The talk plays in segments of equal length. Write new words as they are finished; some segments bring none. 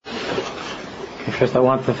First, I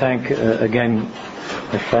want to thank again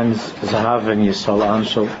my friends Zahav and Yisrael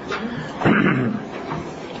Anshel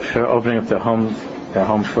for opening up their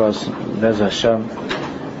home for us. Bez Hashem,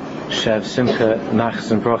 Shev Simcha, Nachs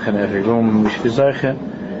and Broch in every room. We should be Zeiche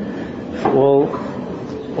for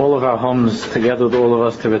all of our homes together with all of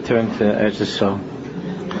us to return to Eretz Yisrael.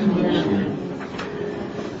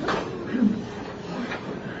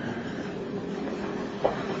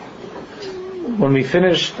 When we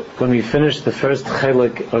finished the first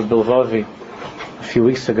chelik of Bilvavi a few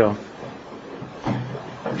weeks ago,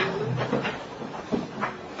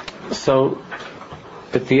 so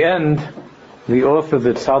at the end, the author,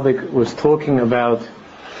 the tzaddik, was talking about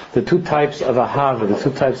the two types of ahava, the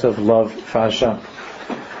two types of love for Hashem.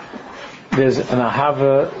 There's an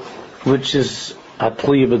ahava which is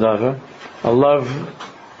atli b'davar, a love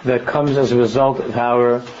that comes as a result of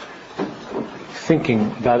our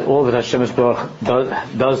thinking about all that Hashem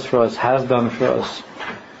does for us, has done for us,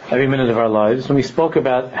 every minute of our lives. And we spoke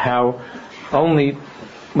about how only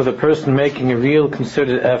with a person making a real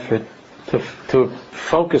concerted effort to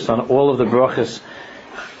focus on all of the brachas,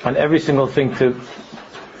 on every single thing, to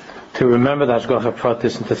remember the Hashgacha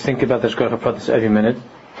Pratis and to think about the Hashgacha Pratis every minute,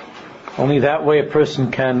 only that way a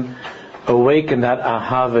person can awaken that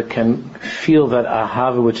ahava, can feel that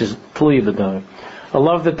ahava which is tli b'davar. A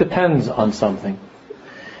love that depends on something.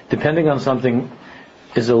 Depending on something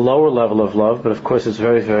is a lower level of love, but of course it's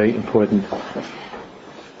very, very important.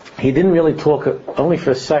 He didn't really talk, only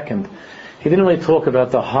for a second, he didn't really talk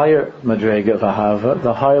about the higher madrega of ahava,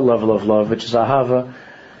 the higher level of love, which is ahava,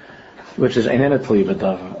 which is einena tli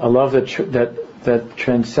b'davar, a love that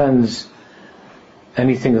transcends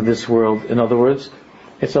anything of this world. In other words,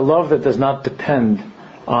 it's a love that does not depend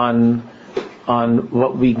on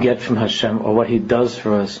what we get from Hashem or what He does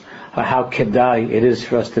for us, or how kedai it is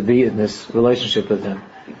for us to be in this relationship with Him.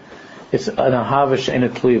 It's an ahava she'eina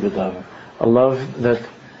tluya b'davar, a love that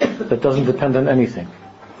doesn't depend on anything.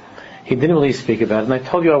 He didn't really speak about it, and I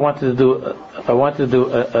told you I wanted to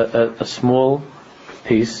do a small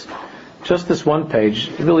piece, just this one page.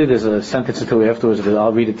 Really, there's a sentence or two afterwards, but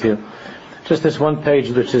I'll read it to you. Just this one page,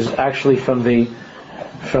 which is actually from the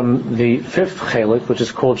fifth chelik, which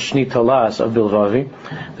is called Shni Tolas of Bilvavi,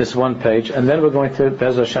 this one page, and then we're going to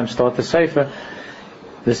Bez Hashem start the sefer.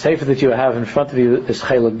 The sefer that you have in front of you is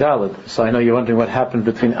chelik Dalet. So I know you're wondering what happened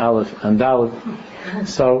between Aleph and Dalet.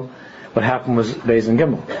 So what happened was Beis and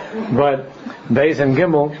Gimel. But Beis and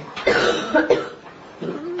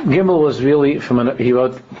Gimel was really he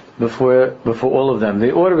wrote before all of them.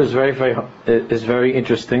 The order is very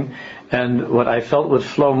interesting. And what I felt would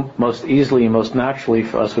flow most easily and most naturally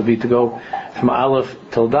for us would be to go from Aleph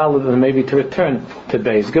till Dalet and maybe to return to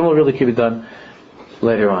Beis. Gimel really can be done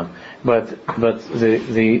later on. But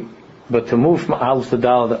to move from Aleph to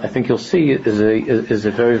Dalet, I think you'll see is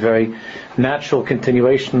a very, very natural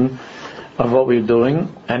continuation of what we're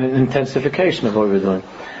doing and an intensification of what we're doing.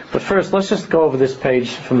 But first, let's just go over this page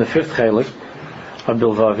from the fifth chelik of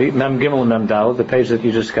Bilvavi, Mem Gimel and Mem Dalet, the page that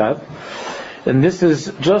you just got. And this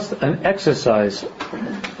is just an exercise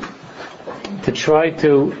to try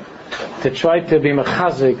to be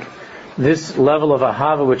mechazik this level of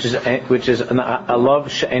ahava, which is a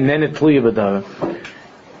love she'einena tluya b'davar,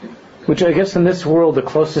 which I guess in this world the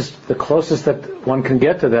closest that one can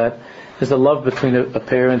get to that is the love between a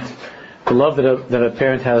parent, the love that a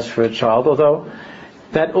parent has for a child. Although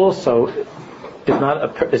that also is not a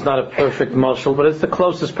perfect mashal, but it's the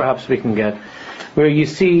closest perhaps we can get. Where you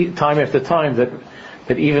see time after time that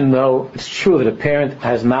even though it's true that a parent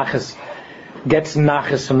gets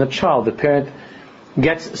nachas from the child, the parent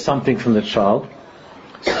gets something from the child,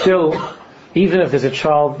 still, even if there's a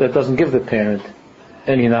child that doesn't give the parent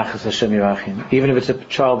any nachas Hashem yirachim, even if it's a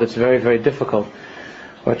child that's very, very difficult,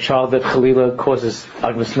 or a child that Chalila causes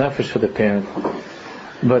agmas nefesh for the parent,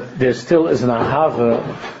 but there still is an ahava,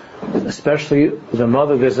 especially the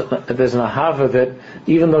mother, there's an ahava that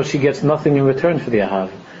even though she gets nothing in return for the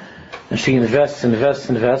ahava, and she invests, and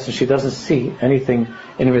she doesn't see anything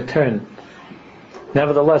in return,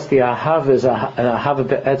 nevertheless the ahava is an ahava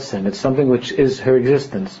be'etzem. It's something which is her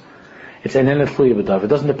existence. It's einena tluya b'davar. It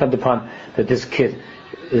doesn't depend upon that this kid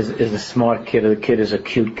is a smart kid, or the kid is a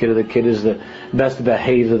cute kid, or the kid is the best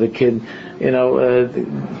behaved, or the kid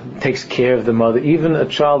takes care of the mother. Even a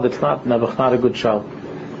child that's not a good child.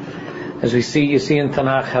 As you see in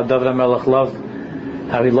Tanakh how David HaMelech loved,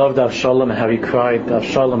 how he loved Avshalom, and how he cried,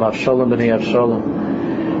 Avshalom b'nei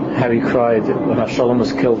Avshalom, how he cried when Avshalom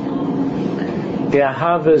was killed. The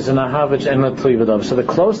ahava is an ahava she'einena tluya b'davar. So the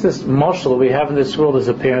closest mashal we have in this world is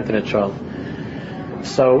a parent and a child.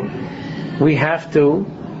 So we have to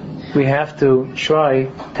we have to try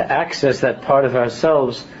to access that part of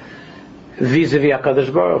ourselves vis-a-vis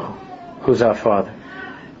HaKadosh Baruch Hu, who's our Father.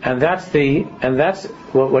 And that's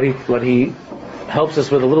what he helps us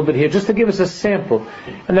with a little bit here, just to give us a sample.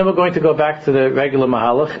 And then we're going to go back to the regular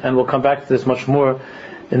Mahalach, and we'll come back to this much more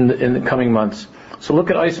in the coming months. So look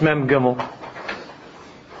at Eis Mem Gimel.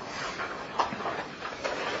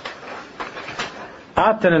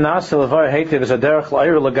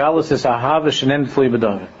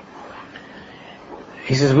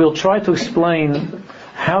 He says we'll try to explain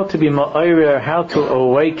how to be ma'ayir, how to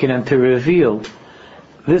awaken and to reveal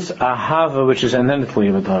this ahava which is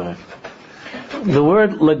enenetli b'davar. The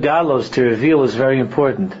word legalos, to reveal, is very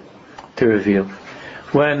important. To reveal.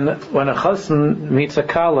 When a chassan meets a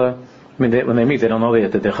kala, when they meet, they don't know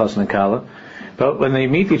yet that they're chassan and kala, but when they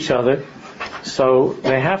meet each other, so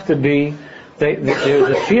they have to be. There's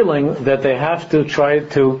a feeling that they have to try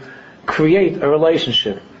to create a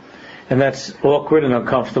relationship, and that's awkward and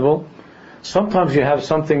uncomfortable. Sometimes you have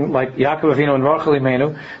something like Yaakov Avinu and Rachel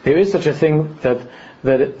Imenu. There is such a thing that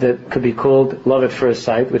could be called love at first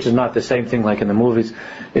sight, which is not the same thing like in the movies.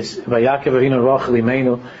 It's by Yaakov Avinu and Rachel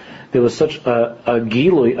Imenu. There was such a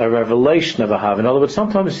gilui, a revelation of Ahav. In other words,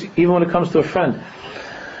 sometimes even when it comes to a friend,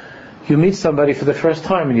 you meet somebody for the first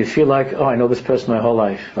time and you feel like, oh, I know this person my whole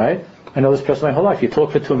life, right? I know this person my whole life. You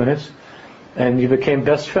talk for 2 minutes and you became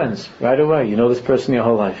best friends right away. You know this person your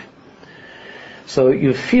whole life. So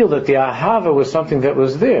you feel that the ahava was something that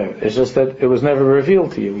was there. It's just that it was never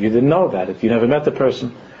revealed to you. You didn't know that. You never met the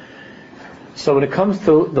person. So when it comes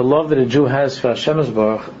to the love that a Jew has for Hashem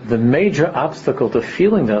Yisborach, the major obstacle to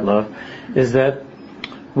feeling that love is that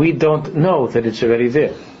we don't know that it's already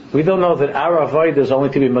there. We don't know that our avoid is only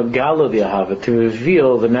to be magala the ahava, to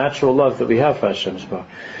reveal the natural love that we have for Hashem Yisborach.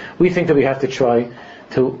 We think that we have to try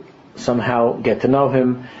to somehow get to know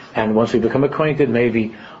Him, and once we become acquainted,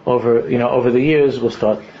 maybe over the years we'll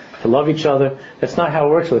start to love each other. That's not how it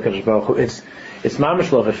works with the Kadosh Baruch Hu. It's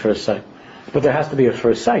mamish love at first sight. But there has to be a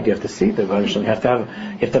first sight. You have to see the Baruch Hu. You have to have a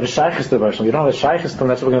shaykhis to the Baruch Hu. You don't have a shaykhis to Him.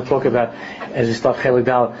 That's what we're going to talk about as we start Chelik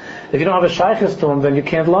Dal. If you don't have a shaykhis to Him, then you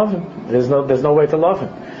can't love Him. There's no way to love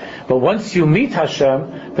Him. But once you meet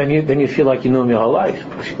Hashem, then you feel like you knew Him your whole life,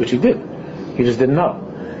 which you did. You just didn't know.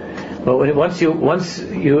 But once you're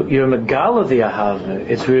megala the ahava,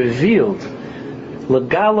 it's revealed.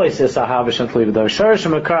 Legala says ahava shantli b'davar. Sharash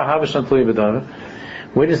makar ahava shantli b'davar.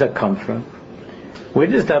 Where does that come from? Where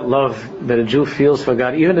does that love that a Jew feels for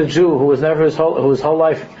God, even a Jew who was never whose whole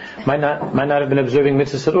life might not have been observing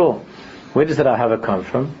mitzvahs at all, where does that ahava come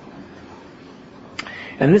from?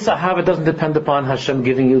 And this ahava doesn't depend upon Hashem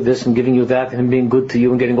giving you this and giving you that, and Him being good to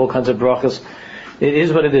you and getting all kinds of brachas. It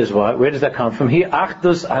is what it is. Where does that come from? He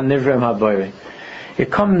achdus anivrim habayri.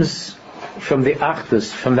 It comes from the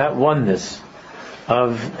achdus, from that oneness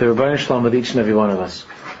of the Rebbeinu Shalom with each and every one of us.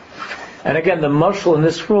 And again, the mashal in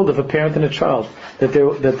this world of a parent and a child,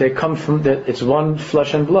 that they come from, that it's one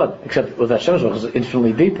flesh and blood, except with Hashem's it's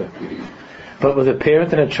infinitely deeper. But with a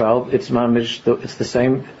parent and a child, it's mamish, it's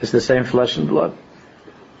the same flesh and blood.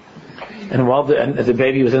 And while the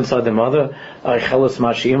baby was inside the mother, aichelis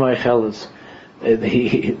mashim aichelis.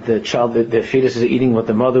 The child, the fetus is eating what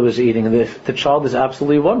the mother was eating, and the child is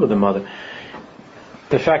absolutely one with the mother.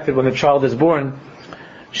 The fact that when the child is born,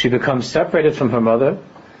 she becomes separated from her mother,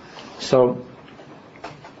 so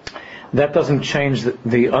that doesn't change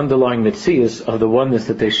the underlying mitzias of the oneness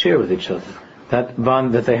that they share with each other, that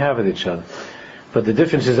bond that they have with each other. But the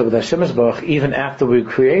difference is that with Hashem Yisborach, even after we're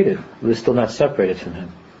created, we're still not separated from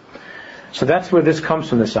Him. So that's where this comes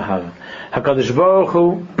from, this ahava. HaKadosh Baruch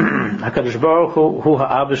Hu, Hu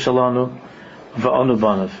ha'Abba Shalanu, v'anu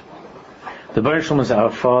banav. The Baruch Shalom is our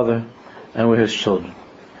Father, and we're His children.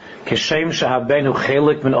 Keshem shehabenu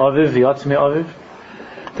chelik min aviv v'yatz mi aviv.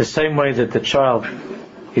 The same way that the child,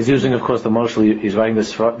 he's using, of course, the mashal. He's writing the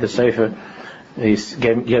sefer. He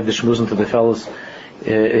gave the shmuzim to the fellows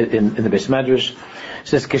in the Beis Medrash. It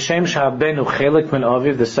says, Keshem shehabenu chelik min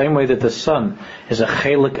aviv, the same way that the son is a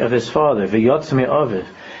chelik of his father, v'yatz mi aviv,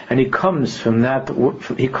 and he comes from that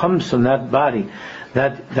body,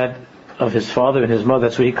 that of his father and his mother.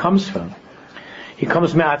 That's where he comes from. He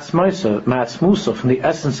comes ma'atzmusa, from the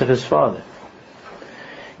essence of his father.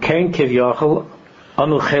 Kain kivyachal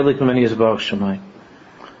anu chelik mimeni yisbarach Shemayim.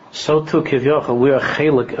 So too kivyachal, we are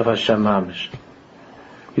chelik of Hashem mamish.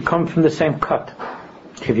 We come from the same cut,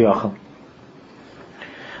 kivyachal.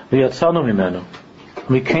 V'yatzanu mimenu,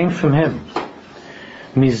 we came from Him.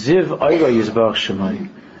 Miziv ayra yisbarach Shemayim,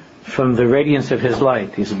 from the radiance of His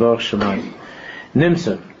light, yisbarach Shemayim.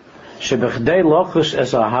 Nimsa shebechdei lochush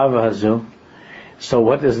es ahava hazu. So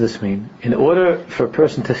what does this mean? In order for a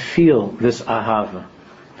person to feel this ahava,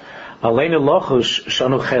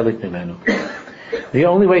 The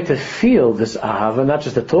only way to feel this ahava, not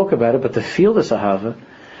just to talk about it, but to feel this ahava,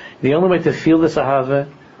 the only way to feel this ahava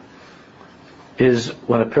is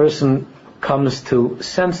when a person comes to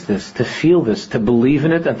sense this, to feel this, to believe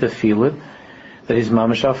in it and to feel it, that he's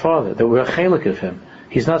mamash our Father, that we're a chelik of Him.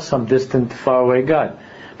 He's not some distant, faraway God,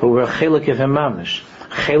 but we're a chelik of Him mamash.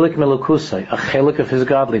 Chelik melukusai, a chelik of His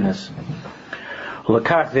godliness.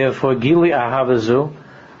 L'kach, therefore, gilui ahavazu,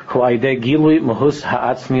 hu aidei gilui mahus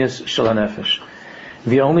ha'atzmius shel hanefesh.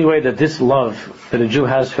 The only way that this love that a Jew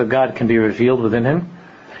has for God can be revealed within him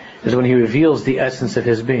is when he reveals the essence of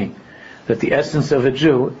his being. That the essence of a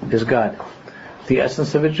Jew is God. The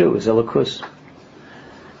essence of a Jew is Elokus.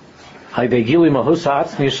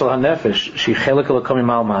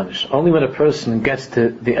 Only when a person gets to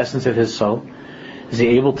the essence of his soul is he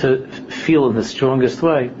able to feel in the strongest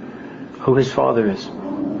way who his Father is.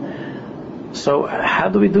 So how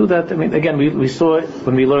do we do that? I mean, again, we saw it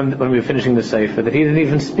when we were finishing the Sefer, that he didn't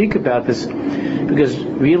even speak about this, because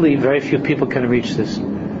really very few people can reach this.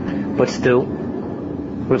 But still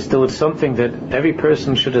it's something that every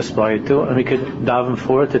person should aspire to, and we could daven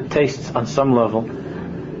for it to taste on some level.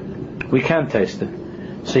 We can taste it.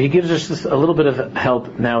 So he gives us a little bit of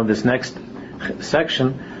help now in this next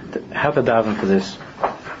section, how to daven for this.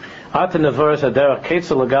 So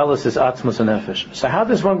how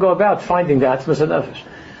does one go about finding the Atzmus HaNefesh?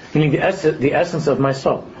 Meaning the essence of my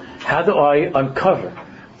soul. How do I uncover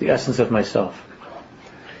the essence of myself?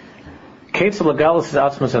 The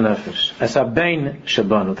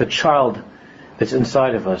child that's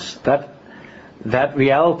inside of us, that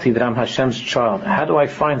reality that I'm Hashem's child, how do I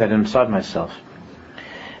find that inside myself?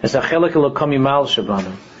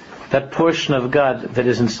 That portion of God that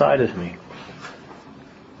is inside of me.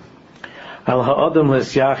 The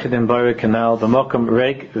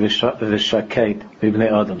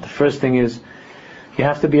first thing is, you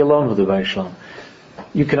have to be alone with the Rebbeinu Shalom.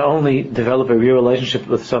 You can only develop a real relationship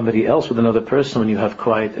with somebody else, with another person, when you have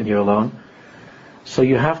quiet and you're alone. So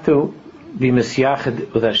you have to be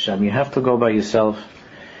misyachid with Hashem. You have to go by yourself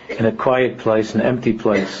in a quiet place, an empty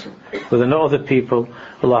place, with no other people,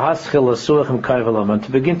 and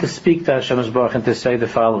to begin to speak to Hashem and to say the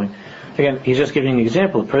following. Again, he's just giving an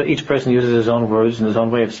example. Each person uses his own words and his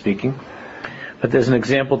own way of speaking. But there's an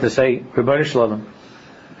example to say, Rebbeinu Shalom,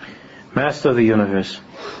 Master of the universe,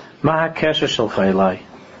 what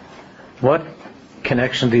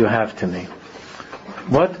connection do you have to me?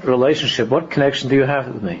 What relationship, what connection do you have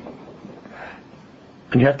with me?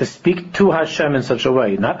 And you have to speak to Hashem in such a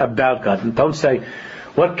way, not about God. Don't say,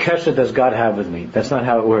 what kesher does God have with me? That's not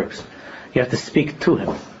how it works. You have to speak to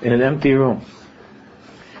Him in an empty room.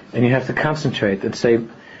 And you have to concentrate and say,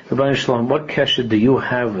 Rebbeinu Shalom, what kesher do you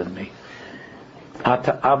have with me?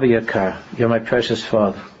 Ata Abba Yakar, you're my precious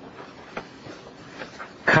Father.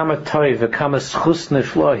 Kama toiv v'kama schus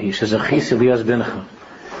neflahi shezachisi liyas bincha.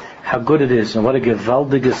 How good it is, and what a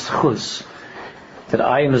gewaldige schus that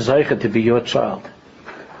I am zeicha to be your child.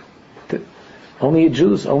 Only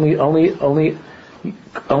Jews, only Klal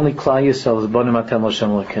Yisrael is bonim atem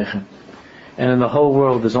l'Shem l'kechem. And in the whole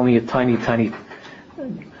world, there's only a tiny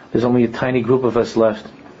group of us left.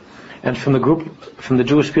 And from the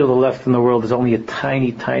Jewish people left in the world, there's only a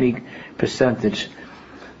tiny percentage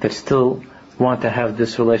that still want to have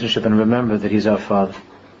this relationship and remember that He's our Father.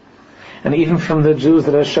 And even from the Jews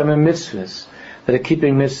that are shemem mitzvahs, that are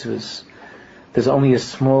keeping mitzvahs, there's only a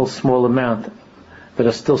small amount that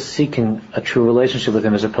are still seeking a true relationship with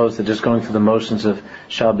Him, as opposed to just going through the motions of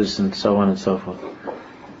Shabbos and so on and so forth.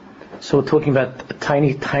 So we're talking about a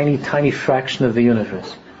tiny fraction of the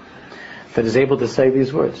universe that is able to say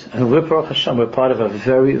these words. And we're, Baruch Hashem, we're part of a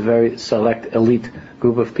very, very select, elite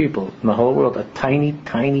group of people in the whole world. A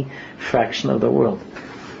tiny fraction of the world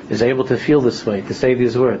is able to feel this way, to say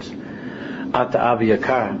these words. Ata Abba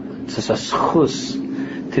Yakar, it's a schus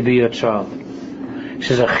to be your child. She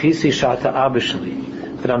says, Achisi shata Abba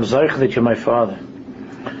shali, that I'm zeich that you're my Father.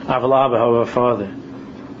 Aval Abba, our Father.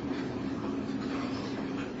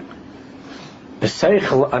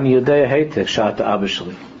 B'seichel ani yodei heitek shata Abba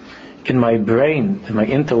shali. In my brain, in my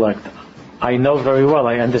intellect, I know very well,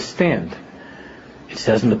 I understand. It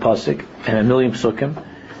says in the Pasuk, and a million psukim,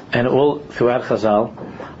 and all throughout Chazal,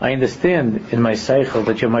 I understand in my seichel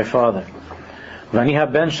that you're my Father. V'ani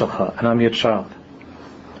ha-ben shelcha, and I'm your child.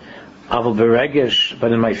 Aval beregesh,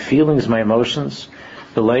 but in my feelings, my emotions,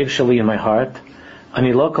 the leiv shali in my heart,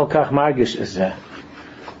 ani lo kol kach margish ezeh.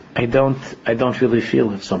 I don't really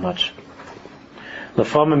feel it so much.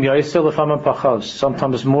 Lefamim yoyser, lefamim pachos.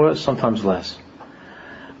 Sometimes more, sometimes less.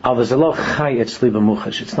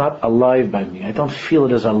 It's not alive by me. I don't feel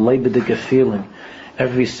it as a leibediger feeling.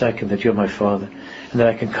 every second that you're my Father, and that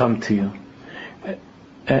I can come to you,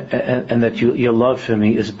 and that your love for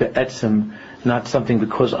me is be'etzem, not something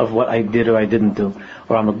because of what I did or I didn't do,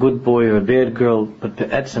 or I'm a good boy or a bad girl, but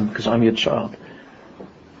be'etzem because I'm your child.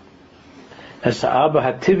 As Sa'aba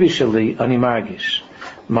hativi sheli ani margish,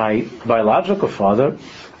 my biological father,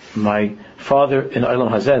 my father in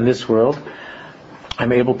Olam Hazeh, in this world,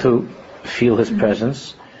 I'm able to feel his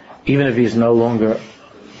presence, even if he's no longer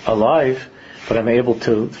alive, but I'm able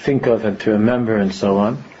to think of and to remember and so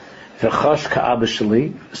on. V'chash ka'aba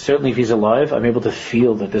sheli, certainly if he's alive, I'm able to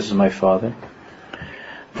feel that this is my father.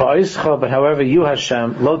 V'oischa, but however, you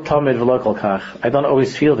Hashem, lo tamid v'lo kol kach, I don't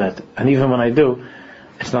always feel that, and even when I do,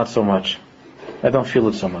 it's not so much. I don't feel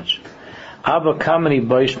it so much. Abba kamani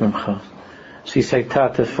boish mimcha. So you say,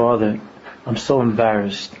 Tata, Father, I'm so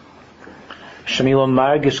embarrassed. Shani lo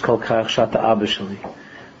margish kol kach shata Abba sheli,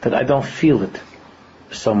 that I don't feel it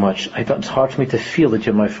so much. It's hard for me to feel that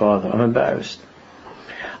you're my Father. I'm embarrassed.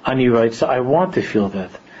 And you write, so I want to feel that,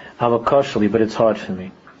 avakashali, but it's hard for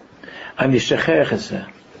me. And I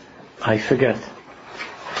forget.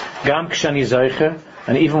 Gam kshani zaycher,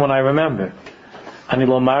 and even when I remember, ani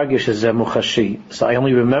lo margish muchashi, so I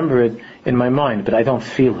only remember it in my mind, but I don't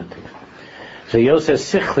feel it. So Yosef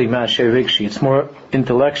sichli ma'asher rigshi, it's more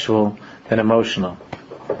intellectual than emotional.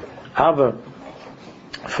 Abba,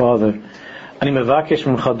 Father, ani mevakesh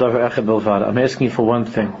mincha davar echad belvad, I'm asking you for one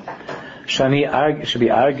thing. Shani should be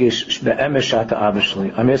argish be'emesh ata Abba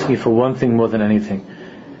sheli. I'm asking you for one thing more than anything.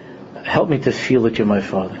 Help me to feel that you're my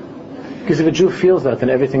Father. Because if a Jew feels that, then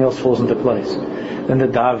everything else falls into place. Then the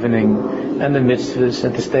davening and the mitzvahs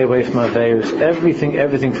and to stay away from aveirus,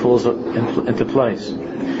 everything falls into place.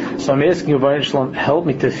 So I'm asking you, Baruch Shalom, help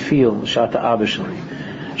me to feel shata Abba sheli.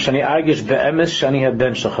 Shani argish be'emes shani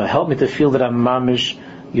haben shalcha. Help me to feel that I'm mamish,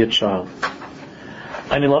 your child.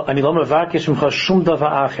 I'm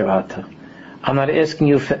not asking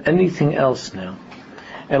you for anything else now.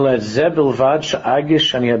 I'm not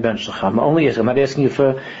asking you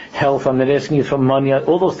for health, I'm not asking you for money,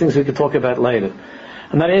 all those things we could talk about later.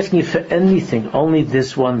 I'm not asking you for anything, only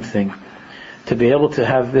this one thing. To be able to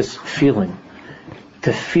have this feeling,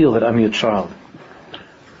 to feel that I'm your child.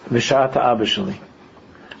 V'sha'ata Abba sheli.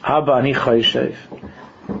 Abba ani chayshev.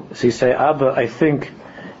 So you say, Abba, I think,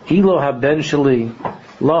 Ilo haben sheli,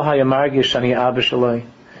 lo hayamargish ani Abba sheli,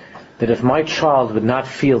 that if my child would not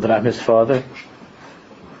feel that I'm his father,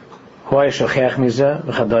 that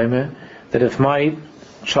if my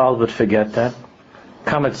child would forget that,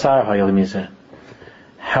 how much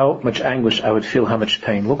anguish I would feel, how much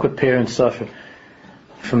pain. Look what parents suffer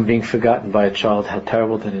from being forgotten by a child, how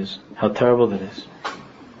terrible that is. How terrible that is.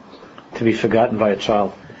 To be forgotten by a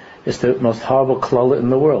child is the most horrible klala in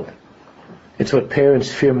the world. It's what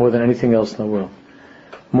parents fear more than anything else in the world.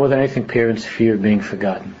 More than anything, parents fear being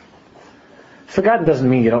forgotten. Forgotten doesn't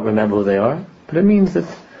mean you don't remember who they are, but it means that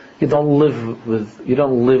you don't live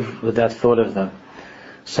with that thought of them.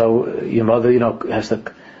 So your mother, has to,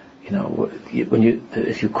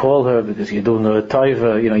 if you call her because you're doing a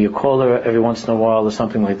taiva, you call her every once in a while or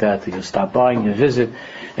something like that. You stop by and you visit,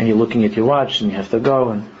 and you're looking at your watch and you have to go.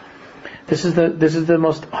 And this is the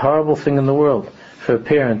most horrible thing in the world for a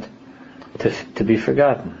parent to be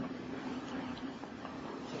forgotten.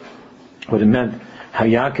 What it meant, how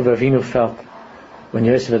Yaakov Avinu felt when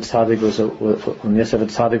Yosef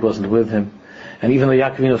Tzaddik wasn't with him, and even though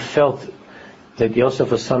Yaakov Avinu felt that Yosef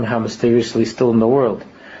was somehow mysteriously still in the world,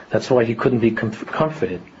 that's why he couldn't be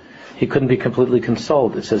comforted. He couldn't be completely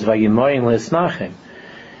consoled. It says, "Vayimayim le'esnachem."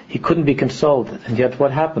 He couldn't be consoled, and yet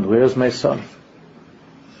what happened? Where is my son?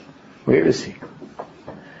 Where is he?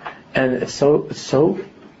 And it's so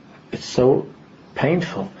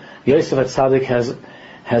painful. Yosef Tzaddik has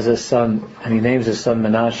a son, and he names his son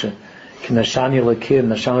Menashe. Nashani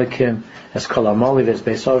Lakim, as Kalamali, there's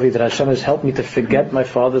Beisavi, that Hashem has helped me to forget my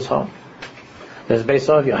father's home. There's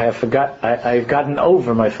Beisavi, I've gotten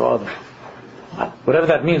over my father. Whatever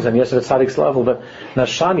that means on Yosef Tzaddik's level, but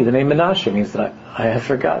Nashani, the name Menashe, means that I have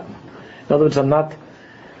forgotten. In other words, I'm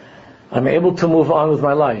able to move on with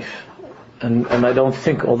my life, and I don't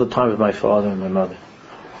think all the time of my father and my mother.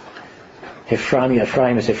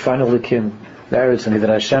 Ephraim is Ephraim Lakim, there it's that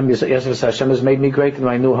Hashem has made me great in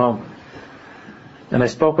my new home. And I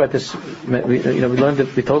spoke about this. We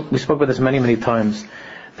spoke about this many times.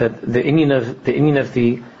 That the Indian of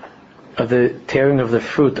the tearing of the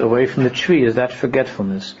fruit away from the tree is that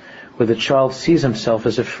forgetfulness, where the child sees himself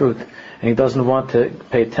as a fruit, and he doesn't want to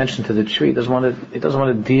pay attention to the tree. He doesn't want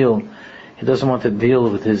to deal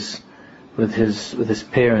with his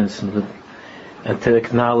parents and to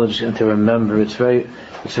acknowledge and to remember. It's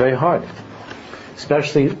very hard,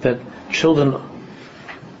 especially that children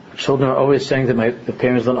Children are always saying that the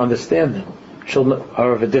parents don't understand them. Children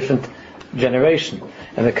are of a different generation,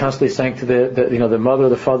 and they're constantly saying to the mother or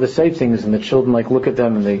the father say things, and the children look at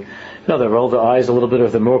them and they roll their eyes a little bit, or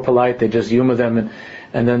if they're more polite, they just humor them,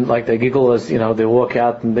 and then they giggle as they walk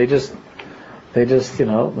out, and they just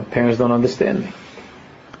the parents don't understand me.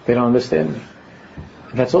 They don't understand me.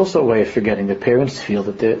 And that's also a way of forgetting. The parents feel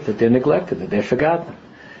that they're neglected, that they're forgotten,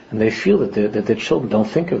 and they feel that their children don't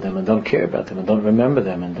think of them and don't care about them and don't remember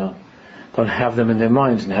them and don't have them in their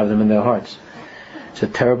minds and have them in their hearts. It's a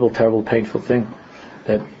terrible, terrible, painful thing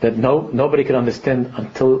that nobody can understand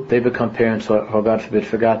until they become parents or God forbid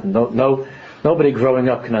forgotten. Nobody growing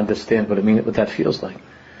up can understand what that feels like.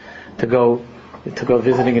 To go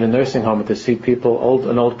visiting in a nursing home and to see people,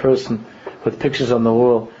 an old person with pictures on the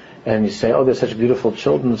wall, and you say, oh, they're such beautiful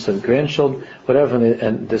children, such grandchildren, whatever.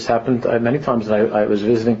 And this happened many times that I was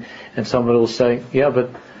visiting, and someone will say, yeah, but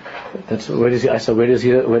where does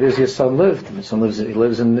your son live? And my son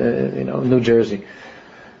lives in New Jersey.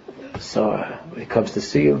 So he comes to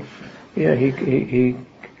see you. Yeah, he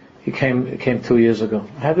came 2 years ago.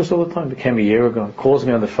 I have this all the time. He came a year ago. He calls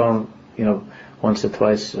me on the phone, once or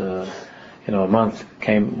twice, a month.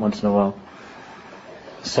 Came once in a while.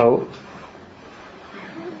 So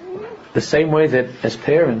the same way that as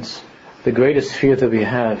parents, the greatest fear that we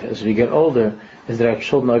have as we get older is that our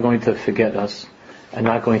children are going to forget us and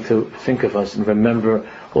not going to think of us and remember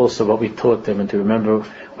also what we taught them and to remember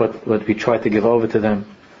what we tried to give over to them.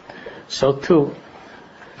 So too,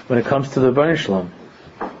 when it comes to the Rebbeinu Shalom,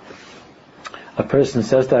 a person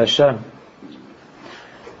says to Hashem,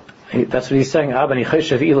 that's what he's saying, Abba,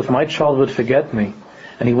 if my child would forget me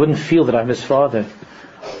and he wouldn't feel that I'm his father,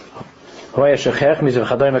 how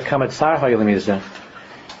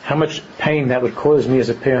much pain that would cause me as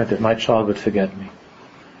a parent if my child would forget me.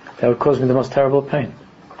 That would cause me the most terrible pain.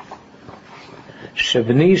 Here's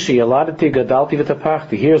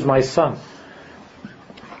my son,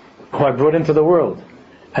 who I brought into the world,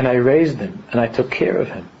 and I raised him, and I took care of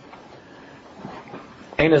him.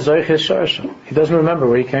 He doesn't remember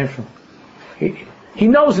where he came from. He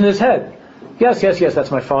knows in his head, yes,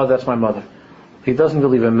 that's my father, that's my mother. He doesn't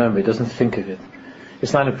really remember, he doesn't think of it.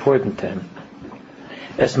 It's not important to him.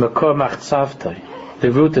 Es makor machtzavtai,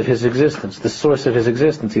 the root of his existence, the source of his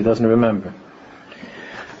existence, he doesn't remember.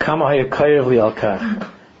 Kama hayakayev li al kach,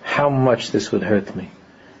 how much this would hurt me,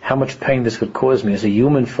 how much pain this would cause me as a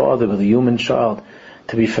human father with a human child,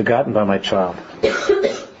 to be forgotten by my child.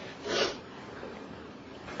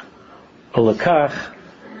 Ulakach,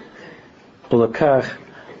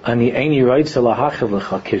 ani eini reitze lahachav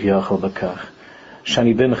lecha kivyachal bakach.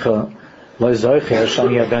 Shani bincha lo zoicher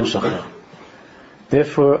shani aben shalcha.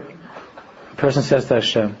 Therefore, a person says to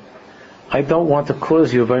Hashem, I don't want to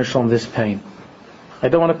cause you, Rebbeinu Shalom, this pain. I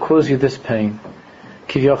don't want to cause you this pain.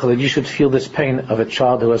 Kivyachal, that you should feel this pain of a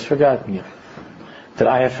child who has forgotten you. That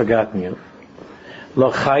I have forgotten you.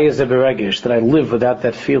 Lo chaya ze beregish, that I live without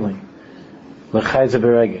that feeling. Lo chaya ze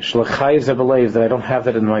beregish. Lo chaya ze belev, that I don't have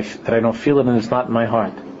that that I don't feel it and it's not in my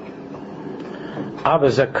heart. Abba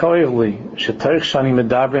zakoyevli shetoich shani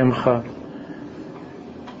medaber imcha.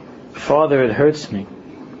 Father, it hurts me.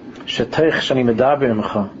 Shetoich shani medaber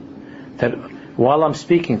imcha. That while I'm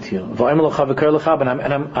speaking to you, and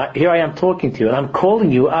here I am talking to you, and I'm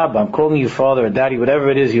calling you Abba, I'm calling you Father or Daddy, whatever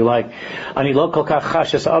it is you like. I don't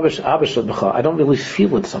really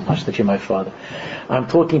feel it so much that you're my Father. I'm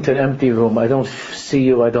talking to an empty room. I don't see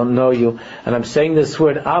you. I don't know you, and I'm saying this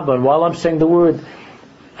word Abba. And while I'm saying the word,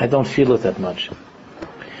 I don't feel it that much.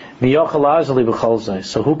 So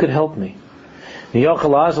who could help me?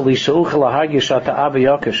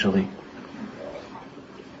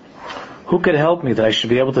 Who could help me that I should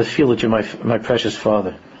be able to feel that you're my precious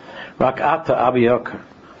Father? Rak ata Abba Yoker,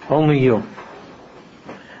 only you.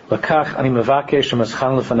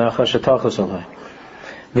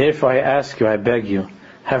 Therefore I ask you, I beg you,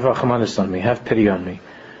 have rachmanis on me, have pity on me.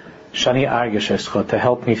 Shani argish eschot, to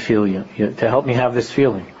help me feel you, to help me have this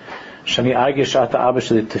feeling. Shani argish ata Abba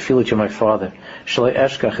shali, to feel that you're my Father. Shalei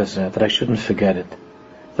eshkach ezeh, that I shouldn't forget it.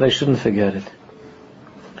 That I shouldn't forget it.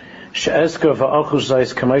 That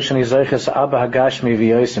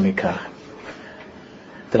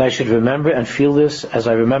I should remember and feel this as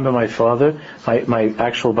I remember my father, my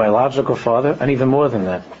actual biological father, and even more than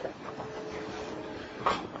that.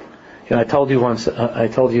 I told you once, I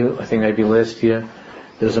think maybe last year,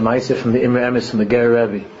 there was a ma'aseh from the Imre Emes, from the Ger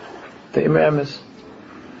Rebbe. The Imre Emes,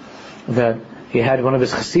 that he had one of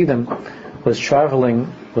his chassidim, was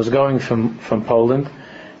going from Poland,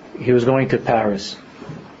 he was going to Paris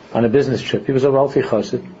on a business trip. He was a wealthy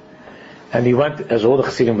chassid, and he went, as all the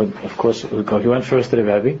chassidim would, of course, would go. He went first to the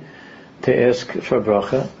Rebbe to ask for a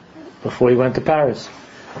bracha, before he went to Paris.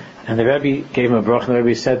 And the Rebbe gave him a bracha, and the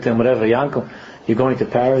Rebbe said to him, whatever, Yankel, you're going to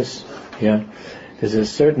Paris? Yeah. There's a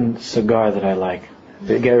certain cigar that I like.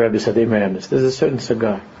 The Rebbe said, there's a certain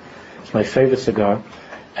cigar. It's my favorite cigar,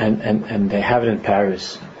 and they have it in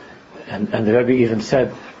Paris. And the Rebbe even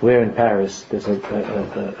said, where in Paris? There's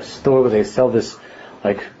a store where they sell this,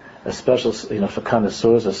 like a special, for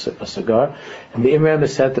connoisseurs, a cigar. And the Rebbe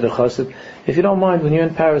said to the Chassid, if you don't mind, when you're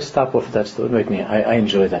in Paris, stop off at that store. I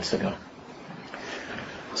enjoy that cigar.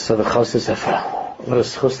 So the Chassid said, what a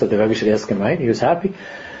schus that the Rebbe should ask him, right? He was happy.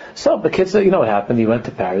 So the kid said, what happened? He went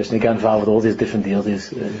to Paris and he got involved with all these different deals.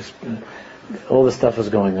 All this stuff was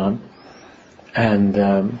going on.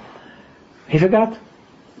 And he forgot.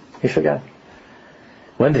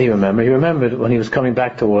 When did he remember? He remembered when he was coming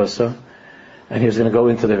back to Warsaw, and he was going to go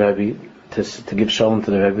into the Rebbe to give shalom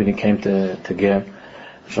to the Rebbe, and he came to Ger,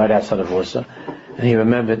 right outside of Warsaw. And he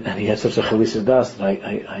remembered, and he had such a chalisas das that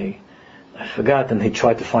I forgot, and he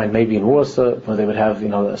tried to find maybe in Warsaw where they would have,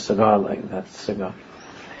 a cigar like that cigar.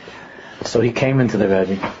 So he came into the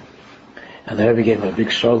Rebbe, and the Rebbe gave him a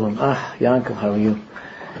big shalom. Yankel, how are you?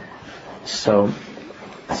 So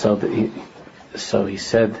he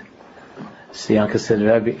said, Yankel said,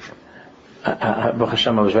 Rebbe, Baruch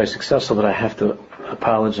Hashem, I was very successful, but I have to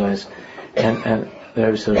apologize. And the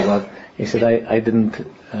Rebbe said, well, he said,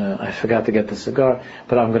 I forgot to get the cigar,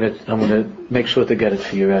 but I'm gonna make sure to get it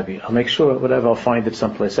for you, Rebbe. I'll make sure, I'll find it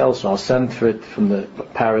someplace else, or I'll send for it from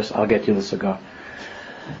Paris, I'll get you the cigar.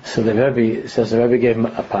 So the Rebbe gave him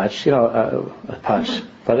a patch, a patch.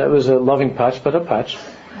 But it was a loving patch, but a patch.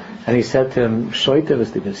 And he said to him, Shoite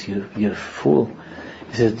was this, you fool.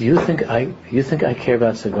 He says, do you think I care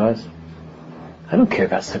about cigars? I don't care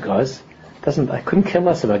about cigars. I couldn't care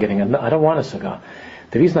less about getting I don't want a cigar.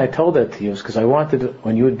 The reason I told that to you is because I wanted,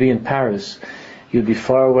 when you would be in Paris, you'd be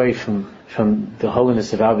far away from the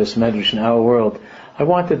holiness of Abbas Medrash in our world. I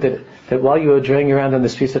wanted that while you were driving around on the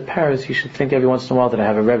streets of Paris, you should think every once in a while that I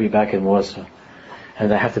have a Rebbe back in Warsaw.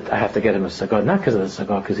 And I have to get him a cigar. Not because of the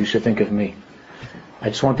cigar, because you should think of me. I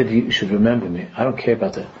just wanted you should remember me. I don't care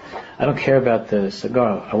about the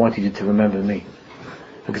cigar. I wanted you to remember me.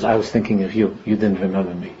 Because I was thinking of you. You didn't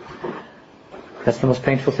remember me. That's the most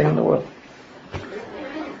painful thing in the world.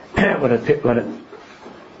 How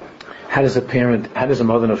does a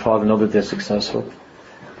mother and a father know that they're successful?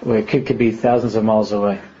 Where a kid could be thousands of miles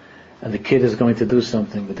away, and the kid is going to do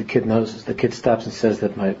something, but the kid stops and says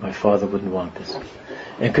that my father wouldn't want this.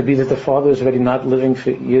 And it could be that the father is already not living for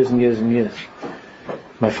years and years and years.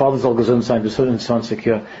 My father's all gesund sein, so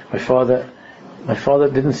secure. My father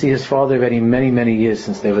didn't see his father already many, many years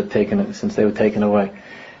since they were taken away.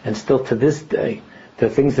 And still to this day, there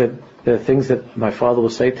are things that my father will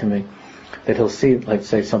say to me, that he'll see, like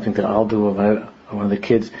say something that I'll do or one of the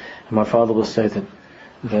kids, and my father will say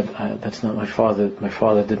that's not my father. My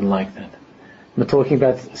father didn't like that. I'm talking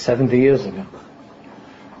about 70 years ago,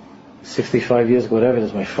 65 years ago, whatever it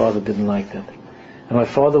is. My father didn't like that, and my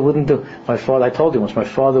father wouldn't do. I told you once, my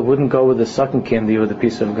father wouldn't go with the sucking candy with a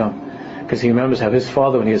piece of gum, because he remembers how his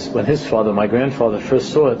father, when his father, my grandfather,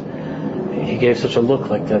 first saw it, he gave such a look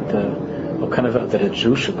like that. What kind of that a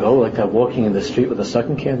Jew should go like that, walking in the street with a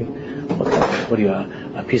sucking candy? What are you,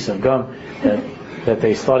 a piece of gum? That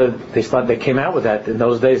they came out with that in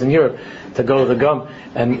those days in Europe, to go with the gum.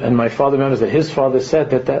 And my father remembers that his father said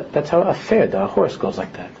that's how a horse goes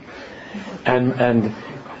like that. And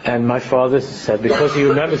my father said, because he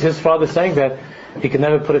remembers his father saying that, he could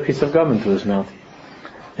never put a piece of gum into his mouth.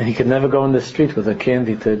 And he could never go in the street with a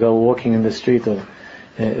candy, to go walking in the street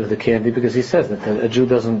with the candy, because he says that a Jew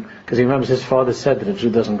doesn't, because he remembers his father said that a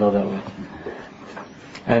Jew doesn't go that way.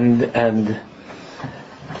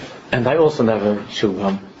 And I also never chew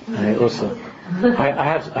gum. I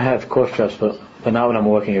have cough drops, but not when I'm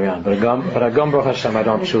walking around. But a gum, Baruch Hashem, I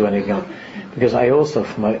don't chew any gum, because I also,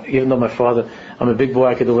 even though my father, I'm a big boy,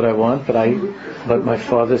 I can do what I want, but my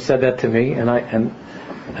father said that to me, and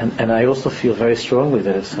I also feel very strongly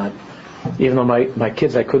that it's not. Even though my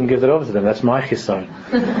kids, I couldn't give that over to them. That's my chisar.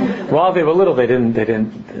 While they were little, they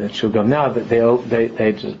didn't chew gum. Now they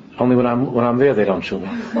just, only when I'm there, they don't chew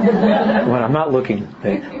gum. When I'm not looking,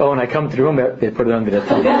 when I come to the room, they put it under their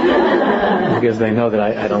tongue, because they know that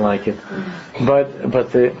I don't like it. But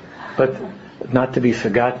not to be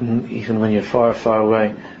forgotten, even when you're far, far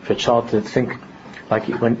away, for a child to think, like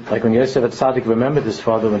when Yosef Atzadik remembered his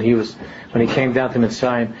father when he came down to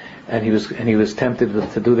Mitzrayim, and he was tempted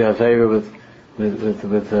to do the Aveira with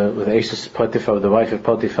Eshes Potiphar, with the wife of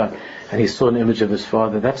Potiphar, and he saw an image of his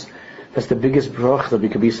father. That's the biggest bracha, that we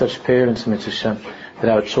could be such parents, Mitzvah Shem, that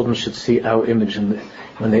our children should see our image, and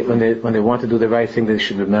when they want to do the right thing, they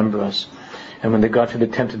should remember us. And when they got to the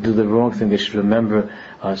attempt to do the wrong thing, they should remember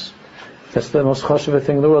us. That's the most chashuv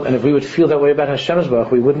thing in the world. And if we would feel that way about Hashem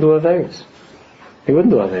Baruch, we wouldn't do Averos. We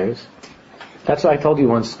wouldn't do Averos. That's why I told you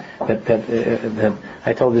once that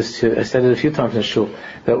I told this to, I said it a few times in shul,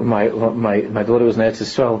 that my daughter was in Eretz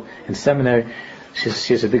Yisrael in seminary.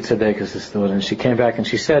 She's a big tzaddik, this daughter, and she came back and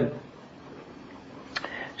she said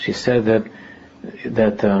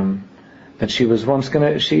that she was once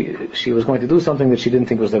she was going to do something that she didn't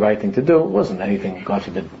think was the right thing to do. It wasn't anything, God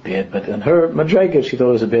forbid, bad, but in her madrega she thought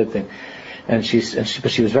it was a bad thing, but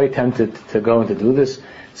she was very tempted to go and to do this.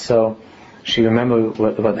 So she remembered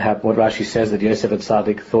what happened. What Rashi says, that Yosef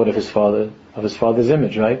HaTzadik thought of his father's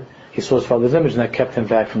image, right? He saw his father's image, and that kept him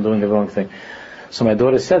back from doing the wrong thing. So my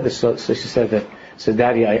daughter said this. So she said that. So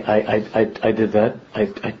Daddy, I did that.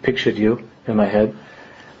 I pictured you in my head.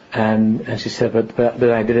 And she said, but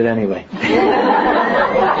I did it anyway.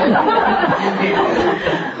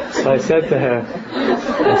 So I said to her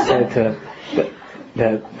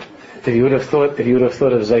that if you would have thought of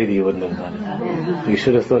Zaidi, you wouldn't have done it. You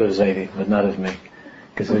should have thought of Zaidi, but not of me.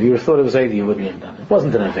 Because if you would have thought of Zaidi, you wouldn't have done it. It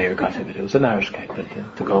wasn't an Aveir, God forbid. It was an Irish cake, but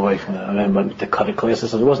to go away from it, to cut a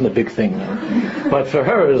classes, it wasn't a big thing. But for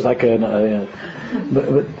her, it was like but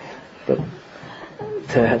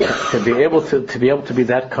to be able to be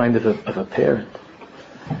that kind of a parent.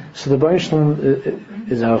 So the Baruch Shalom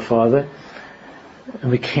is our Father, and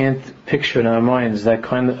we can't picture in our minds that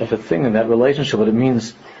kind of a thing in that relationship. What it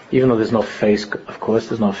means, even though there's no face, of course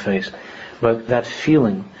there's no face, but that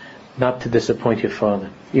feeling not to disappoint your father,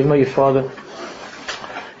 even though your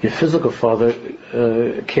physical father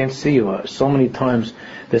can't see you. So many times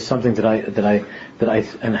there's something that I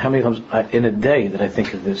and how many times in a day that I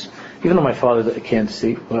think of this. Even though my father can't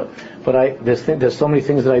see, but there's so many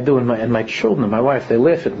things that I do, and my children, and my wife, they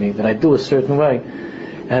laugh at me that I do a certain way,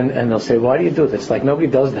 and they'll say, "Why do you do this?" Like nobody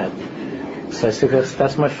does that. So I say,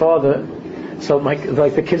 "That's my father." So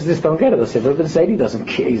like the kids just don't get it. They'll say, "But Zaidi doesn't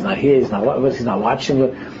care. He's not here. He's not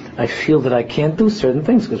watching." I feel that I can't do certain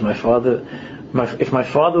things because if my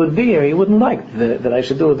father would be here, he wouldn't like that I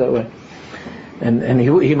should do it that way, and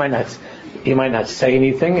he might not say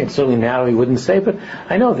anything, and certainly now he wouldn't say, but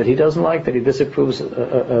I know that he doesn't like that, he disapproves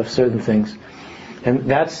of certain things. And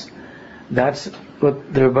that's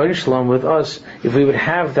what the Rebbeinu Shalom with us, if we would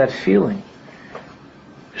have that feeling,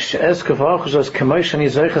 that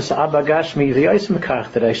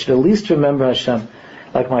I should at least remember Hashem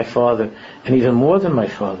like my father, and even more than my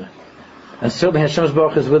father. And certainly Hashem's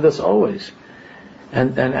Baruch is with us always.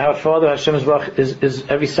 And our Father, Hashem's Baruch, is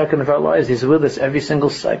every second of our lives. He's with us every single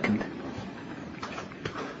second.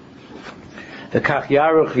 Each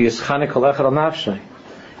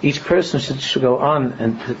person should go on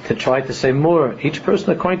and to try to say more. Each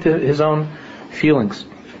person according to his own feelings.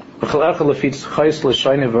 Each person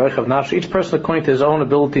according to his own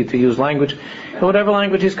ability to use language, and whatever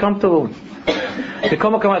language he's comfortable with. The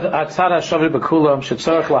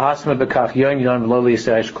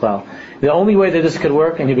only way that this could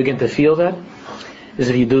work, and you begin to feel that, is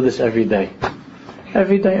if you do this every day.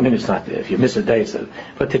 Every day. I mean, it's not if you miss a day,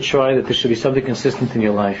 but to try that there should be something consistent in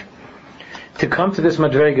your life. To come to this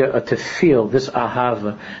madrega, to feel this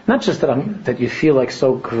ahava, not just that you feel like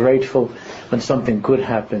so grateful when something good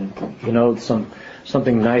happened,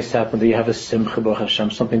 something nice happened, that you have a simcha b'Baruch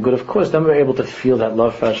Hashem, something good. Of course, then we're able to feel that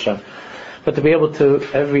love for Hashem. But to be able to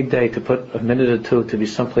every day to put a minute or two to be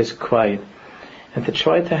someplace quiet, and to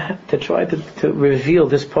try to reveal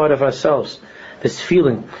this part of ourselves, this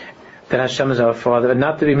feeling that Hashem is our Father, and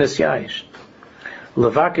not to be misyayish.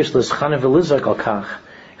 Levakish l'schanav v'lizak al kach,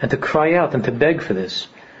 and to cry out and to beg for this.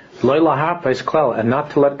 Lo lahapais klal, and not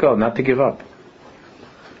to let go, not to give up.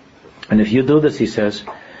 And if you do this, he says,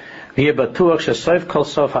 v'yeh batuach shesoif kol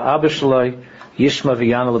sof ha'abba shaloi yishma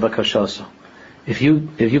v'yana l'bakashasa. If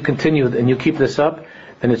you continue and you keep this up,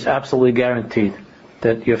 then it's absolutely guaranteed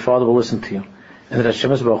that your Father will listen to you, and that Hashem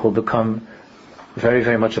Baruch will become very,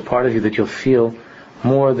 very much a part of you. That you'll feel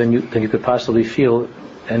more than you could possibly feel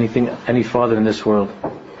any farther in this world.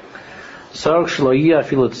 You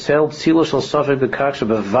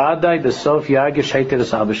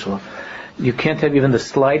can't have even the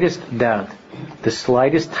slightest doubt, the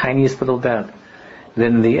slightest, tiniest little doubt, that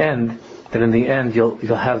in the end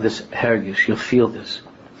you'll have this hergish, you'll feel this.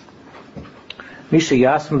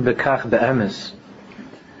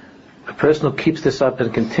 A person who keeps this up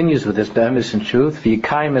and continues with this be'emes in truth,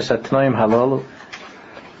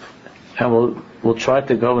 and will try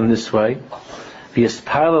to go in this way,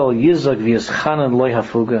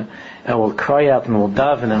 and will cry out and will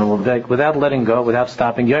daven and will beg without letting go, without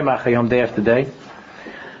stopping, yom after yom, day after day.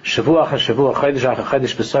 Shavua Shavua Chodesh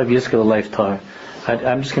Chodesh B'Sov Yizkel Leif Tar.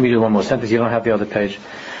 I'm just going to read you one more sentence. You don't have the other page.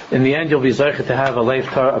 In the end, you'll be zeicha to have a Leif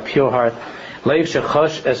Tar, a pure heart. Leif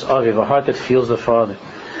shechosh es aviv, a heart that feels the Father.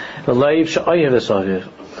 The Leif she'oyev es aviv,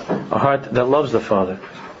 a heart that loves the Father.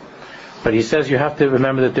 But he says you have to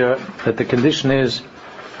remember that the condition is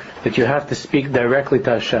that you have to speak directly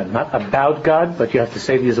to Hashem, not about God, but you have to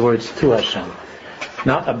say these words to Hashem,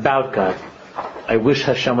 not about God. I wish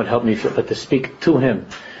Hashem would help me feel, but to speak to Him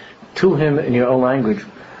in your own language,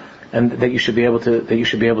 and that you should be able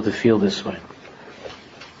to feel this way.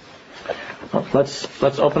 Well, let's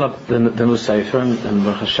open up the new Sefer and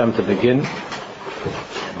Baruch Hashem to begin.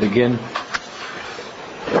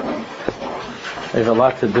 We have a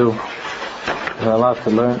lot to do. We have a lot to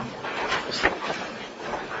learn.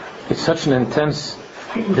 It's such an intense.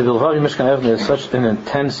 The Bilvavi Mishkan Evne is such an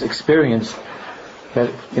intense experience that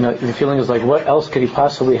the feeling is like, what else could he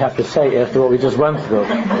possibly have to say after what we just went through?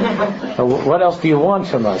 What else do you want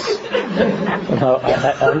from us?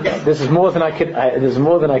 This is more than I could. This is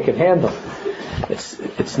more than I could handle.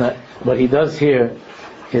 It's not. What he does here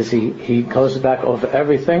is he goes back over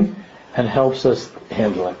everything and helps us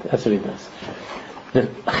handle it. That's what he does. The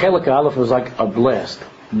Chelik Aleph was like a blast,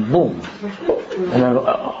 boom,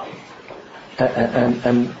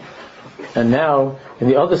 and now in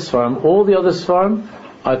the other Sfarim, all the other Sfarim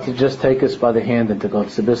are to just take us by the hand and to go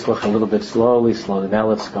to Bislach a little bit slowly. Now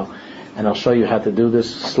let's go, and I'll show you how to do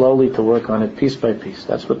this slowly, to work on it piece by piece.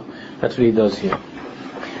 That's what he does here.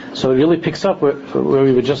 So it really picks up where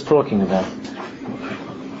we were just talking about.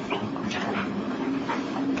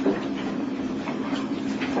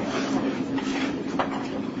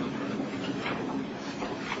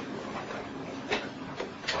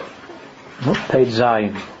 Page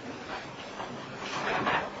Zayin.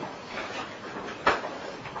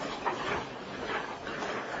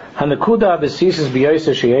 Hanakuda b'sisis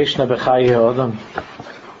b'yoysa sheyeshna b'chayi ha'odam.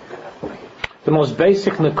 The most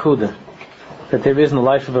basic nakuda that there is in the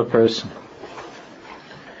life of a person.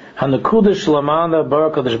 Hanakuda shlamana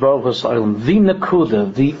barakadosh baruch hu s'olam. The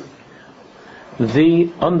nakuda,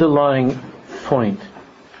 the underlying point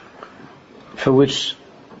for which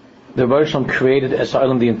the Baruch Shalom created as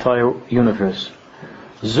Olam, the entire universe.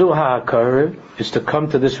 Zu ha'akar is to come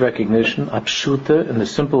to this recognition, apshuta, in the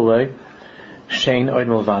simple way, shein oid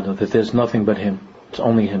milvado, that there's nothing but Him. It's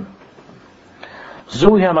only Him.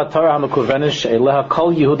 Zu ha'matara ha'makuvenes she'eleha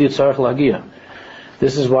kol Yehudi tzarech lagia.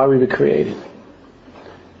 This is why we were created.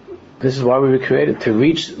 This is why we were created, to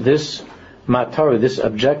reach this matara, this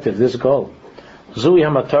objective, this goal. Zu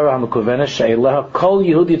ha'matara ha'makuvenes she'eleha kol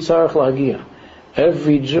Yehudi tzarech lagia.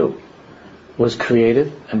 Every Jew was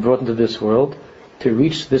created and brought into this world to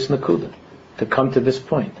reach this nakuda, to come to this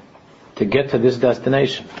point, to get to this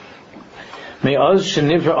destination. Me'az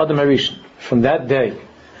shenivra Adam HaRishon, from that day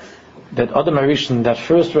that Adam HaRishon, that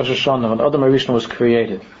first Rosh Hashanah, when Adam HaRishon was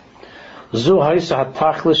created, Zu haisa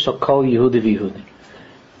hatachlis shel kol Yehudi v'Yehudi.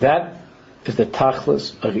 That is the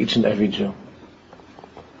tachlis of each and every Jew.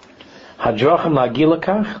 Hadrachim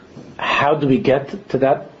la'gilakach. How do we get to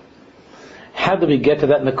that? How do we get to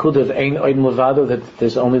that nakuda of ein oid milvado, that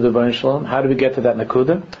there's only the Baruch Shalom? How do we get to that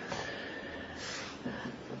nakuda?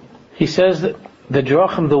 He says that the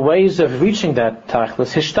drachim, the ways of reaching that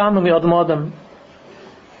tachlis, hishtanu mi'adam adam.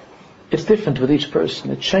 It's different with each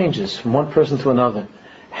person. It changes from one person to another.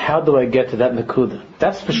 How do I get to that nakuda?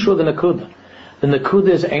 That's for sure the nakuda. The nakuda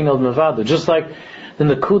is ein oid milvado. Just like the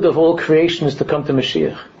nakuda of all creation is to come to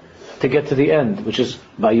Mashiach, to get to the end, which is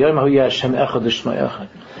Vayom hu Hashem echad u'shma echad.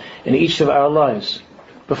 In each of our lives,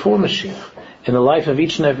 before Mashiach, in the life of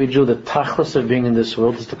each and every Jew, the tachlis of being in this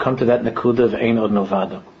world is to come to that nakuda of ein od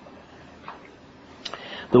milvado.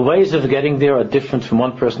 The ways of getting there are different from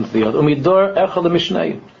one person to the other. Umidor echad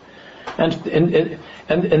mishnayim, and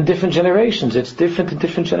in different generations, it's different in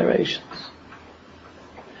different generations.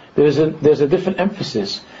 There's a different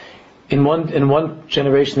emphasis. In one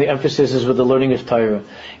generation, the emphasis is with the learning of Torah.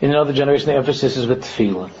 In another generation, the emphasis is with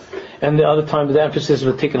tefillah. And the other time, the emphasis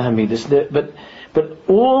with Tikkun Hamidus. But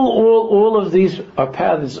all of these are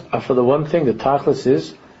paths are for the one thing. The tachlis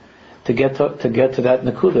is to get to that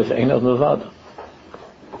nakuda of ein od milvado.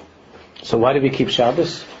 So why do we keep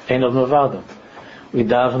Shabbos? Ein od milvado. We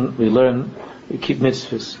daven, we learn, we keep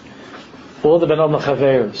mitzvahs. All the ben od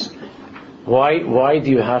mechaveros. Why do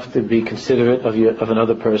you have to be considerate of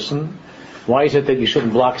another person? Why is it that you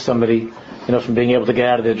shouldn't block somebody, from being able to get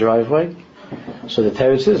out of their driveway? So the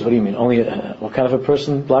Torah says, what do you mean? Only what kind of a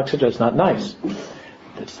person blocks it? It's not nice.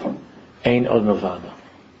 It's ein od milvado.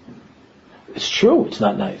 It's true, it's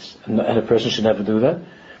not nice, and a person should never do that.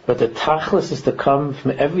 But the tachlis is to come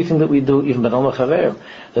from everything that we do, even ben al mechaver.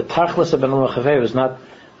 The tachlis of ben al mechaver is not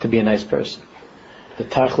to be a nice person. The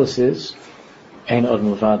tachlis is ein od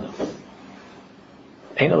milvado.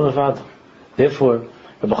 Ein od milvado. Therefore,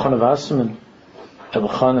 Rabbi Chanan Wasserman, Rabbi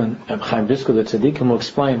Chanan, Rabbi Chaim Brisker, the tzaddikim will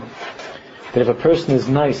explain that if a person is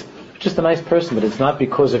nice, just a nice person, but it's not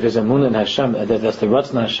because of his emunah in Hashem, that's the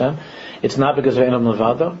ratzon Hashem, it's not because of ein od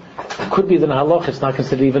milvado. It could be that in halach it's not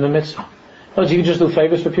considered even a mitzvah. No, you can just do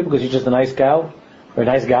favors for people because you're just a nice gal or a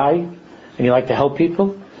nice guy and you like to help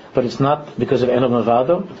people, but it's not because of ein od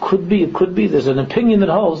milvado. It could be. There's an opinion that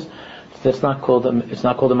holds that's not called it's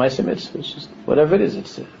not called a ma'aseh mitzvah. It's just whatever it is.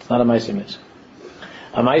 It's not a ma'aseh mitzvah.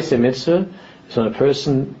 A ma'aseh mitzvah is when a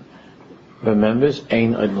person remembers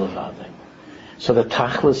ein od milvado. So the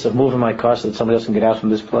tachlis of moving my car so that somebody else can get out from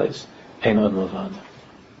this place, ein od milvado.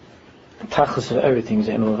 The tachlis of everything is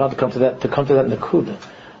ein od milvado. To come to that nekuda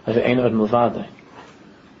of ein od milvado.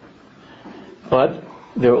 But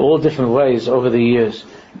there are all different ways over the years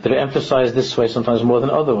that are emphasized this way, sometimes more than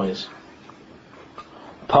other ways.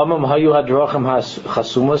 Sometimes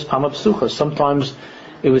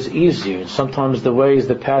it was easier, sometimes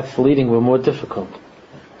the path leading were more difficult.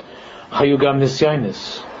 There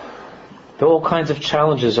are all kinds of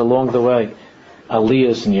challenges along the way.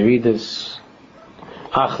 Aliyahs and Yeridas.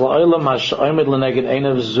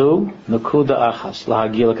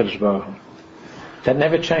 That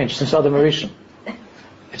never changed since Adam Rishon.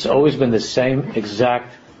 It's always been the same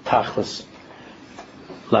exact tachlis,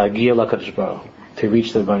 la'agiyah l'kadosh baruch Hu, to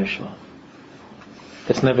reach the Rebbeinu Shalom.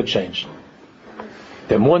 That's never changed.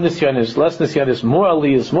 There are more nisyanis, less nisyanis, more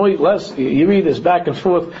aliyahs, more less. You read this back and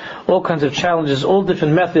forth, all kinds of challenges, all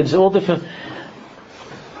different methods, all different.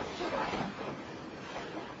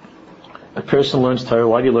 A person learns Torah.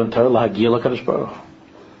 Why do you learn Torah? La'agiyah l'kadosh baruch Hu.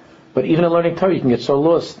 But even in learning Torah, you can get so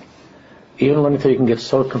lost. Even in learning Torah, you can get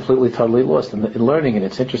so completely, totally lost. And in learning it,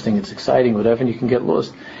 it's interesting, it's exciting, whatever, and you can get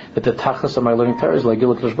lost. But the tachlis of my learning Torah is like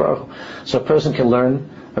Giluk Baruch Hu. So a person can learn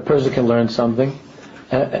something,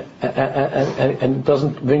 and it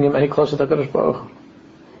doesn't bring him any closer to Kadosh Baruch Hu.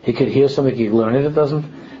 He could hear something, he could learn it doesn't.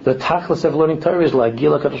 The tachlis of learning Torah is like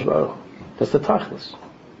Giluk Baruch Hu. That's the tachlis.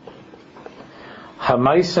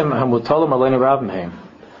 Hamaisim hamutalim aleinu rabim.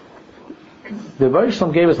 The Rebbeinu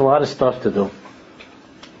Shalom gave us a lot of stuff to do.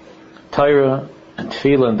 Torah and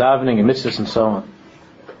tefillah and davening and mitzvahs and so on.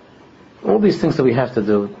 All these things that we have to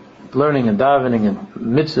do, learning and davening and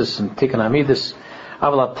mitzvahs and tikkun hamidus.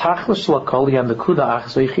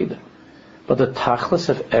 But the tachlis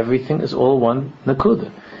of everything is all one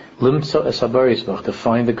nakuda. Limtzo es habarisbach, to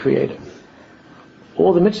find the Creator.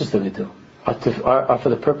 All the mitzvahs that we do are for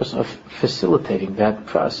the purpose of facilitating that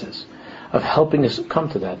process, of helping us come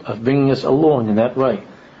to that, of bringing us along in that way.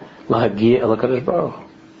 Lahagiyah el HaKadosh Baruch Hu.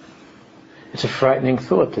 It's a frightening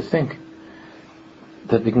thought to think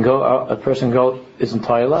that a person go his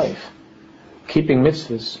entire life keeping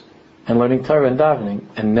mitzvahs and learning Torah and davening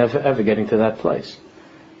and never ever getting to that place,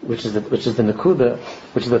 which is the nakuda,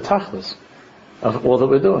 which is the tachlis of all that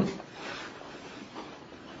we're doing.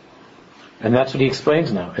 And that's what he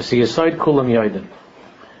explains now. It's the Yesod Kulam Yodim.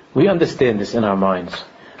 We understand this in our minds.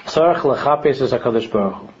 Tzarech lechapes es HaKadosh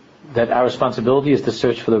Baruch Hu, that our responsibility is to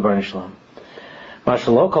search for the Rebbeinu Shalom. What's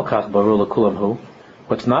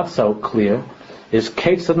not so clear is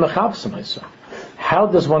how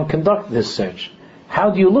does one conduct this search?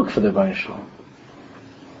 How do you look for the Rebbeinu Shalom?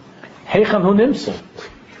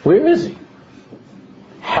 Where is he?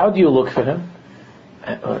 How do you look for him?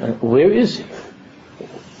 Where is he?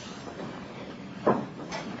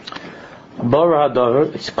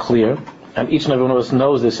 It's clear, and each and every one of us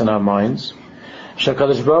knows this in our minds.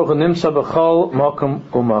 Shakadosh Baruch Hu nimsa b'chol makom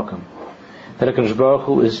u'makom. That HaKadosh Baruch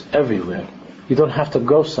Hu is everywhere. You don't have to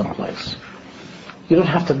go someplace. You don't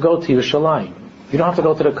have to go to Yerushalayim. You don't have to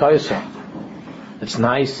go to the Kaisar. It's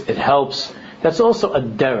nice, it helps. That's also a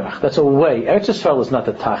derech, that's a way. Eretz Yisrael is not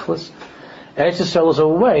the tachlis. Eretz Yisrael is a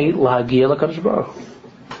way, lahagiyah l'Kadosh Baruch Hu.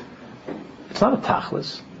 It's not a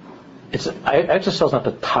tachlis. Eretz Yisrael is not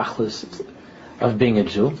the tachlis of being a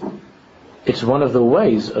Jew. It's one of the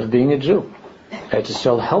ways of being a Jew. Eretz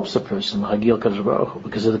Yisrael helps a person, Hagil Kadosh Baruch Hu,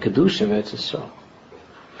 because of the kedusha of Eretz Yisrael.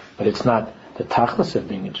 But it's not the tachlis of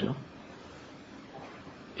being a Jew.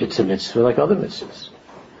 It's a mitzvah like other mitzvahs.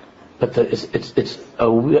 But it's a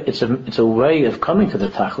way of coming to the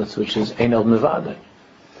tachlis, which is ein od milvado.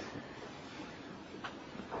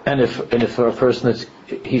 And if for a person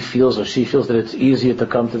he feels or she feels that it's easier to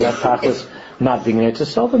come to that tachlis, not being Eretz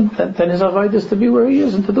Yisrael, then his avodah is to be where he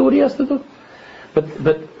is and to do what he has to do. But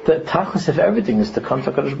the tachlis of everything is to come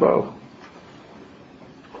to Kadosh Baruch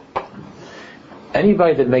Hu.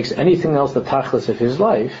 Anybody that makes anything else the tachlis of his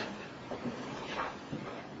life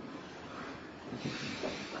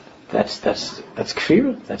that's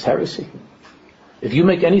kfirah, that's heresy. If you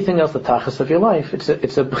make anything else the tachlis of your life, it's a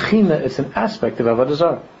bechina, it's an aspect of avodah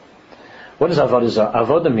zarah. What does avodah zarah?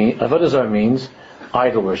 Avodah zarah means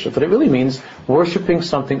idol worship, but it really means worshiping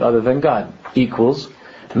something other than God, equals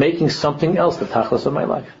making something else the tachlis of my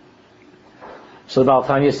life. So the Baal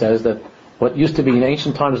Tanya says that what used to be in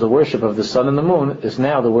ancient times the worship of the sun and the moon is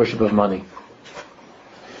now the worship of money.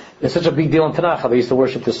 It's such a big deal in Tanakh how they used to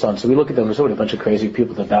worship the sun. So we look at them and say, what a bunch of crazy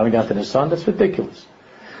people that are bowing down to the sun. That's ridiculous.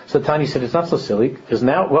 So Tanya said it's not so silly, because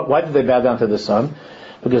now, why did they bow down to the sun?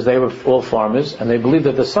 Because they were all farmers, and they believed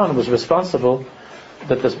that the sun was responsible,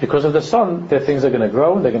 because of the sun, their things are going to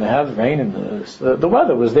grow, and they're going to have rain, and the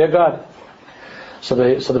weather was their God. So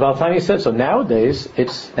the Baal Tanya said, so nowadays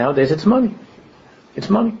it's money. It's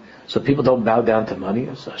money. So people don't bow down to money,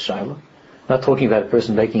 as a shayla. I'm not talking about a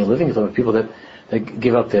person making a living, I'm talking about people that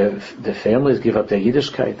give up their families, give up their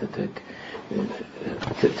Yiddishkeit,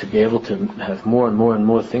 to be able to have more and more and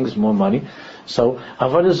more things, more money. So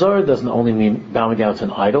avodah zarah doesn't only mean bowing down to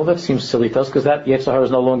an idol. That seems silly to us, because that Yetzer Hara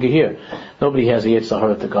is no longer here. Nobody has a Yetzer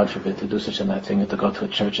Hara to, God forbid, to do such and that thing, or to go to a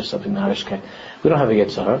church or something. We don't have a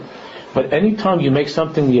Yetzer Hara. But anytime you make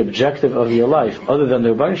something the objective of your life, other than the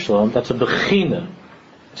Rebbeinu Shalom, that's a bechina.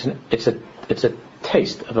 It's a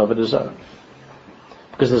taste of avodah zarah.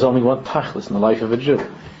 Because there's only one tachlis in the life of a Jew.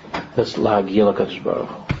 That's la'agil HaKadosh Baruch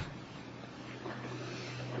Hu.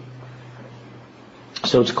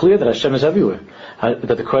 So it's clear that Hashem is everywhere.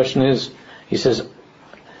 That the question is, he says,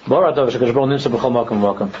 we know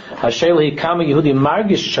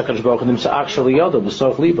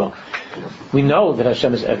that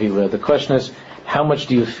Hashem is everywhere. The question is, how much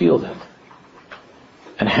do you feel that?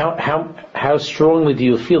 And how strongly do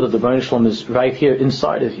you feel that the Rebbeinu Shalom is right here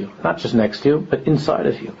inside of you? Not just next to you, but inside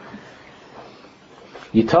of you.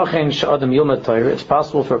 It's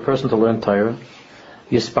possible for a person to learn Torah,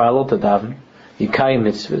 Yisparlel to daven, Yikayim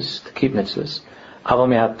mitzvahs, to keep mitzvahs.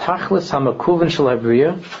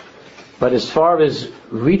 But as far as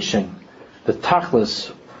reaching the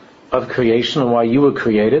tachlis of creation and why you were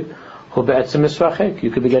created,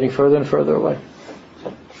 you could be getting further and further away.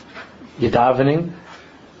 You're davening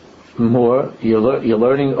more, you're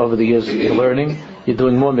learning over the years, you're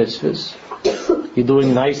doing more mitzvahs, you're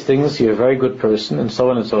doing nice things, you're a very good person, and so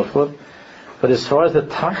on and so forth. But as far as the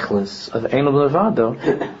tachlis of Einam Levado,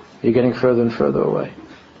 you're getting further and further away.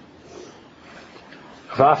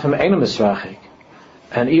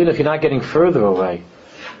 And even if you're not getting further away,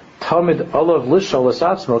 even if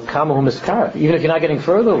you're not getting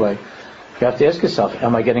further away, you have to ask yourself,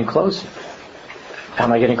 am I getting closer?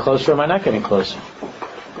 Am I getting closer or am I not getting closer?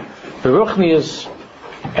 When it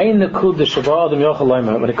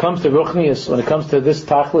comes to Ruchnius, when it comes to this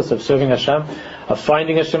tachlis of serving Hashem, of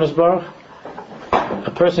finding Hashem Yisbarach,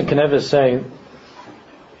 a person can never say,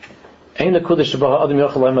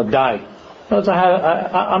 die. No,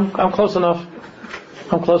 I'm close enough.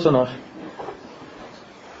 I'm close enough.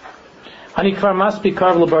 I'm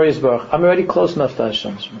already close enough to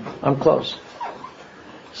Hashem. I'm close.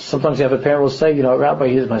 Sometimes you have a parent will say,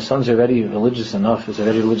 Rabbi, my son's already religious enough. He's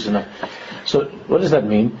already religious enough. So what does that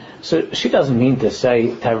mean? So she doesn't mean to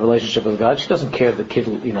say to have a relationship with God. She doesn't care if the kid,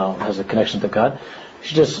 has a connection to God.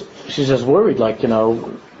 She's just worried,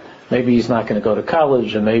 maybe he's not going to go to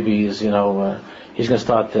college, or maybe he's going to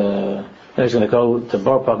start. He's going to go to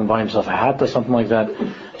Borough Park and buy himself a hat or something like that.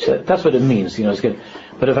 So that's what it means.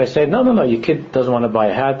 But if I say, no, your kid doesn't want to buy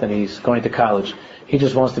a hat and he's going to college. He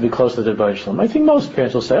just wants to be close to the Rebbeinu Shalom. I think most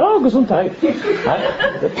parents will say, Gesundheit.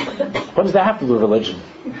 What does that have to do with religion?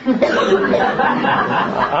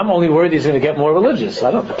 I'm only worried he's going to get more religious.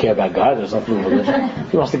 I don't care about God. There's nothing to do with religion.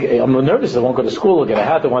 He wants to I'm nervous. He won't go to school or get a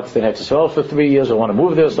hat. He wants to stay next to Israel for 3 years or want to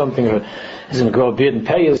move there or something. Or he's going to grow a beard and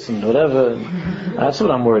pay us and whatever. That's what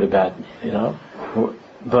I'm worried about,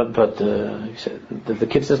 But he said, the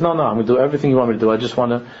kid says, no, I'm going to do everything you want me to do. I just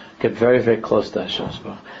want to get very, very close to Hashem.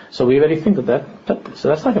 So we already think that so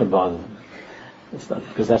that's not going to bother them. It's not,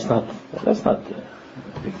 because that's not a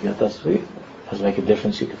big deal. Doesn't make a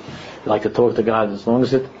difference. You like to talk to God as long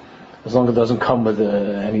as it doesn't come with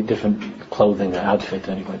any different clothing or outfit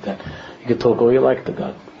or anything like that. You can talk all you like to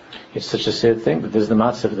God. It's such a sad thing, but there's the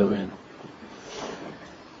matzav that we're in.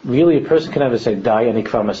 Really, a person can never say, die, and I'm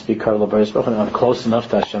close enough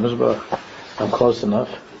to Hashem. I'm close enough.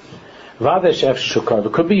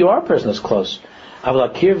 It could be you are a person that's close.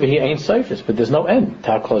 But there's no end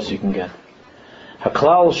to how close you can get. That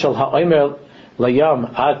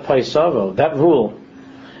rule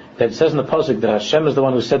that says in the pasuk that Hashem is the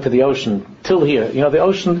one who said to the ocean, till here. The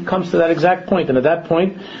ocean comes to that exact point, and at that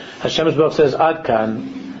point, Hashem says, Ad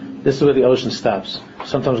Kan. This is where the ocean stops.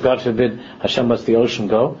 Sometimes, God forbid, Hashem lets the ocean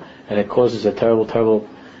go, and it causes a terrible, terrible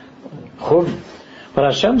churban. But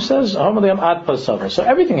Hashem says, so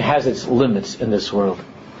everything has its limits in this world.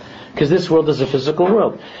 Because this world is a physical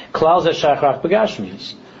world. So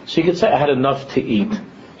you could say, I had enough to eat.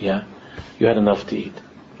 Yeah, you had enough to eat.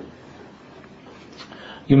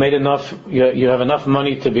 You made enough, you have enough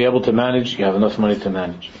money to be able to manage, you have enough money to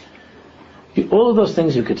manage. All of those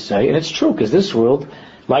things you could say, and it's true, because this world,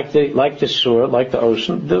 like the shore, like the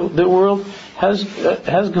ocean, the world has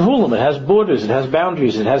gevulim, it has borders, it has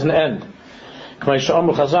boundaries, it has an end. One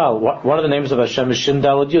of the names of Hashem is Shin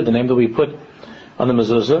Daled Yud, the name that we put on the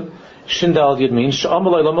mezuzah. Shin Daled Yud means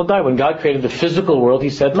when God created the physical world, He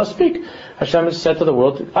said, must speak. Hashem has said to the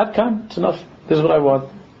world, Ad Kan, it's enough. This is what I want.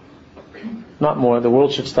 Not more. The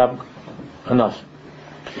world should stop. Enough.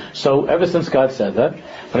 So ever since God said that,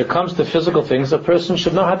 when it comes to physical things, a person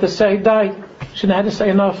should know how to say die. Should know how to say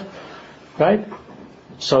enough. Right?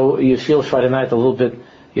 So you feel Friday night a little bit.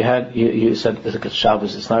 You said it's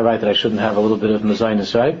Shabbos. It's not right that I shouldn't have a little bit of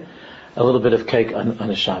mezainis, right? A little bit of cake on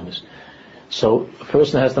a Shabbos. So a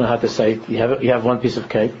person has to know how to say. You have one piece of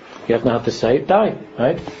cake. You have to know how to say die,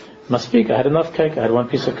 right? Must speak. I had enough cake. I had one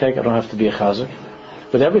piece of cake. I don't have to be a chazer.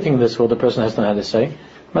 With everything in this world, the person has to know how to say.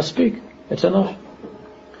 Must speak. It's enough.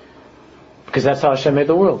 Because that's how Hashem made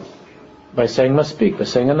the world. By saying must speak. By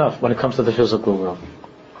saying enough. When it comes to the physical world.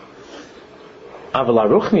 Aval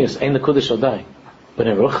Ruchnius ain't the Kudish die. But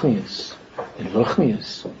in Ruchnius,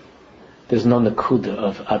 there's no Nakuda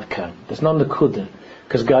of Adkan. There's no Nakuda,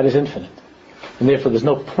 because God is infinite. And therefore there's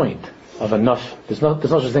no point of enough. There's no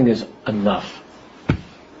such thing as enough.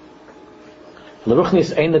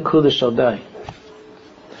 L'Ruchnius ain't Nakuda shall die.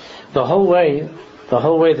 The whole way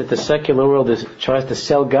that the secular world tries to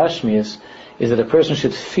sell Gashmias is that a person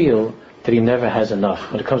should feel that he never has enough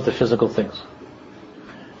when it comes to physical things.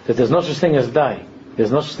 That there's no such thing as die.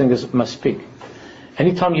 There's no such thing as must speak.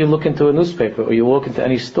 Anytime you look into a newspaper or you walk into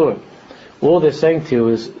any store, all they're saying to you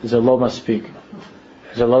is a low must speak.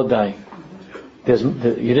 There's a low die.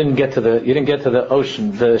 You didn't get to the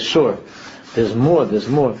ocean, the shore. There's more.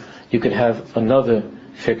 You could have another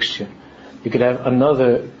fixture. You could have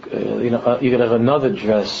another, you could have another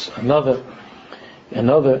dress, another,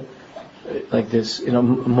 like this,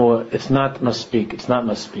 more. It's not must speak.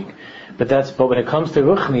 But when it comes to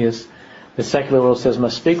Ruchnius, the secular world says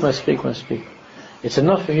must speak. It's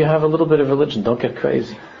enough if you have a little bit of religion. Don't get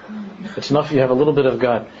crazy. It's enough if you have a little bit of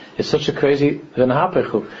God. It's such a crazy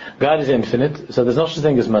God is infinite, so there's no such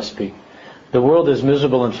thing as must speak. The world is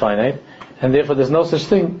miserable and finite, and therefore there's no such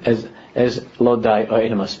thing as lo dai or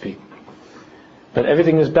ina must speak. But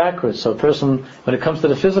everything is backwards. So a person, when it comes to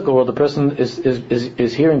the physical world, the person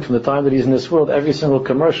is hearing from the time that he's in this world, every single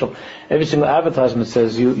commercial, every single advertisement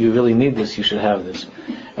says, you really need this, you should have this.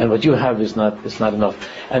 And what you have is not enough.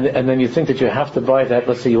 And then you think that you have to buy that,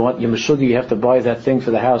 let's say you want your meshuggah, you have to buy that thing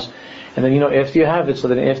for the house. And then, after you have it, so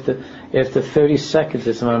then after 30 seconds,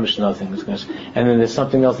 it's nothing. And then there's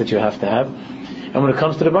something else that you have to have. And when it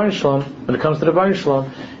comes to the Baruch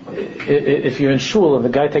Shalom, if you're in shul and the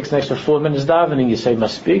guy takes an extra 4 minutes davening, you say,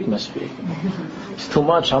 must speak. It's too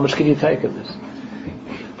much. How much can you take of this?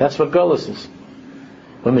 That's what Golus is.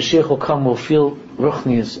 When Mashiach will come, we'll feel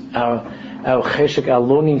Ruchnius, our cheshek, our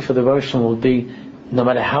longing for the Baruch Shalom will be, no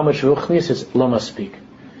matter how much Ruchnius, it's lo must speak.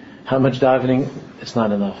 How much davening, it's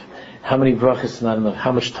not enough. How many brachas, it's not enough.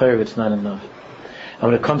 How much Torah, it's not enough. And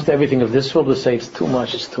when it comes to everything of this world, we'll say it's too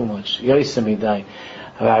much. Yoisemi dai.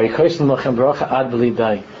 It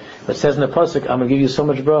says in the pasuk, I'm going to give you so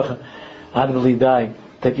much bracha, ad b'li dai,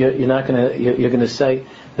 that you're going to say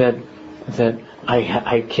that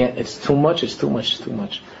I can't. It's too much.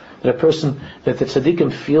 That a person, that the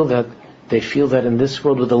tzaddikim feel that in this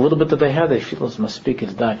world with the little bit that they have, they feel it must speak,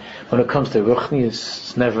 it's die. When it comes to ruchni,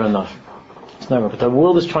 it's never enough. It's never. But the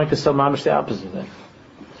world is trying to sell mamish the opposite of that.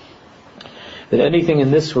 That anything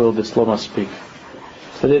in this world, it's lo must speak.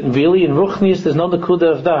 So that really in ruchnis, there's no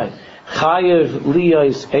nekuda of die. Chayev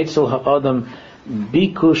liyais etzel ha'adam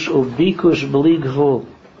bikush b'li gvul.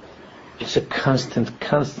 It's a constant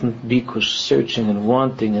bikush, searching and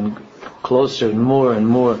wanting and closer and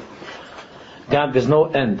more. God, there's no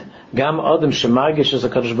end. Gam adam shemagish is a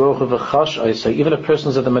kadosh baruch hu v'chash oisai. Even a person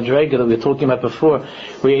is at the madrega that we were talking about before,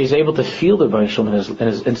 where he's able to feel the Baruch Shalom in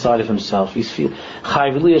his inside of himself. He's feel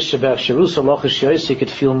chayev liyais shebech shirus alochish yoyis. He could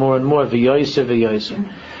feel more and more v'yoyser.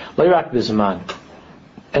 Leirak bizman.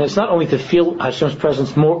 And it's not only to feel Hashem's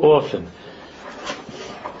presence more often.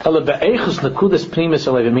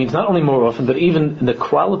 It means not only more often, but even in the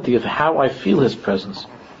quality of how I feel His presence.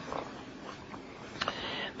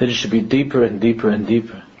 That it should be deeper and deeper and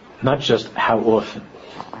deeper. Not just how often.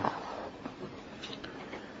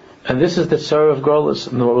 And this is the sorrow of Golus,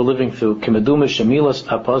 and what we're living through. Kimeduma Shemilas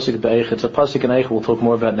Apasik Be'ech. It's a pasuk in Eich we'll talk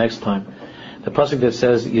more about next time. The pasuk that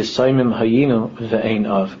says, Yisaimim Hayinu Ve'ein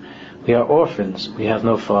Av. We are orphans, we have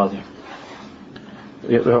no father.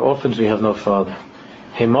 We are orphans, we have no father.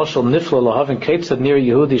 Hey Moshel Nifla Lahavin Ketzad Nir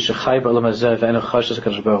Yehudi Shechai Ba'alam Hazeh Ve'enu Chashas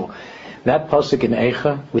HaKadosh Baruch Hu. That pasuk in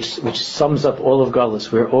Eicha, which sums up all of Golus,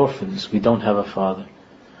 we're orphans, we don't have a father.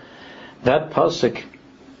 That pasuk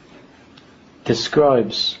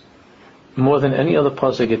describes, more than any other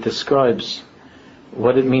pasuk, it describes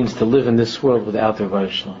what it means to live in this world without the Rebbeinu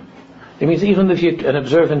Shalom. It means even if you're an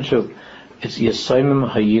observant Jew, it's Yisaimim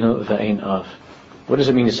Hayinu Ve'ein Av. What does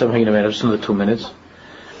it mean Yisaimim Hayinu Ve'ein Av? Just another 2 minutes.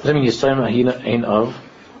 Does it mean Yisaimim Hayinu Ve'ein Av?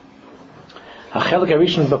 Ha'chelik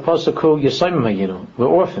Harishon b'pasuk hu Yisaimim Hayinu. We're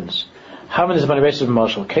orphans. Haman is my basis of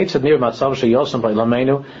Marshall. Ketzad Nir Matzav Sheyosam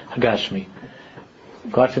Ba'Lameinu Hagashmi.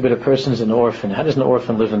 God forbid a person is an orphan. How does an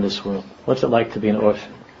orphan live in this world? What's it like to be an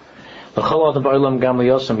orphan? Every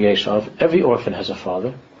orphan has a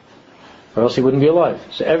father, or else he wouldn't be alive.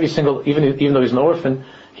 So every single, even though he's an orphan,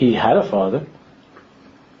 he had a father.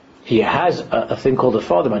 He has a thing called a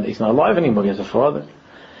father. Man, he's not alive anymore. He has a father.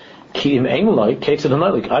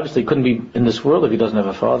 Obviously, he couldn't be in this world if he doesn't have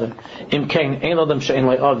a father.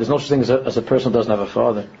 There's no such thing as a person who doesn't have a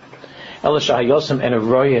father. The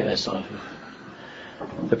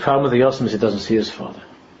problem with the Yosem is he doesn't see his father.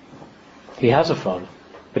 He has a father,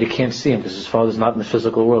 but he can't see him because his father's not in the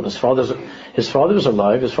physical world. His father is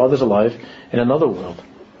alive. His father's alive in another world,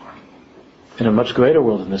 in a much greater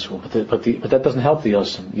world than this world. But that doesn't help the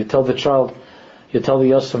Yosem. You tell the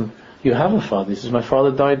Yosem, you have a father. He says, my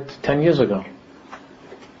father died 10 years ago.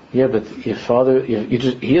 Yeah, but your father,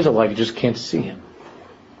 he is alive. You just can't see him.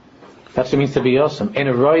 That's what it means to be Yosem. En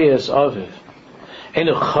raya es aviv. En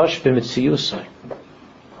chash b'mitziyusai.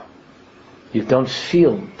 You don't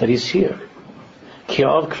feel that he's here.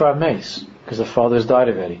 Because the father has died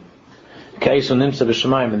already.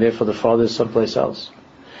 And therefore the father is someplace else.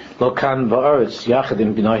 He's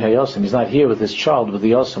not here with his child, with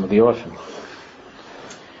the Yosem, with the orphan.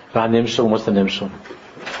 What's the Nimshal?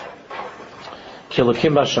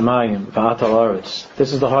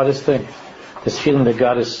 This is the hardest thing. This feeling that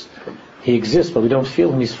God he exists, but we don't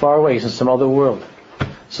feel him. He's far away. He's in some other world.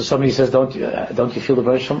 So somebody says, don't you feel the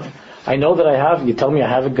Rebbeinu? I know that I have. You tell me I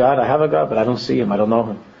have a God, but I don't see him. I don't know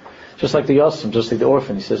him. Just like the Yosem, just like the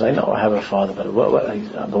orphan. He says, I know I have a father, but I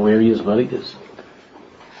don't know where he is, what he is.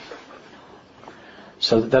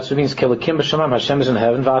 So that's what it means. Kelakim b'shamayim. Hashem is in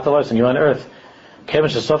heaven, v'atalos, and you're on earth. Since Hashem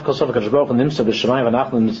is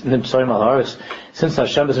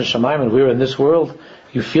in Shamayim and we're in this world,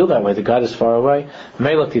 you feel that way. The God is far away.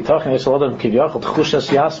 You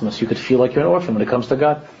could feel like you're an orphan when it comes to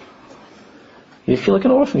God. You feel like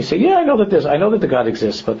an orphan. You say, yeah, I know that the God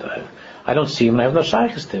exists, but I don't see him and I have no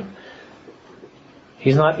shaykhs to him.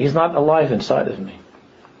 He's not alive inside of me.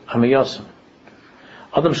 I'm a Yosem.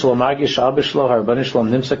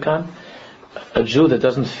 A Jew that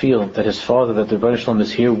doesn't feel that his father, that the Rebbeinu Shalom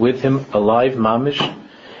is here with him, alive, mamish,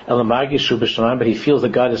 but he feels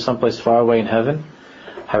that God is someplace far away in heaven,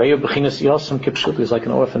 he's like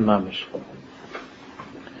an orphan mamish.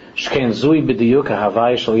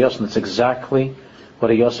 That's exactly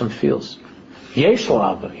what a Yosem feels.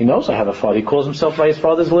 He knows I have a father. He calls himself by his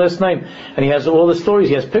father's last name, and he has all the stories.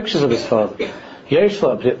 He has pictures of his father. He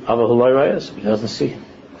doesn't see him.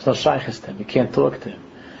 There's no shaykhs to him. He can't talk to him.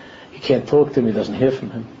 He can't talk to him. He doesn't hear from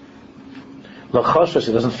him. He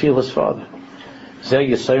doesn't feel his father. That's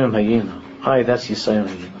Yisayim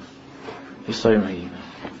Hayina.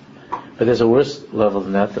 But there's a worse level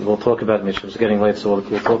than that we'll talk about. It's getting late, so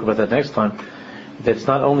we'll talk about that next time. That it's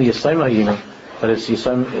not only Yisayim Hayina, but it's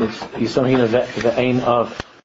Yisayim Hayina Ve'ein Av.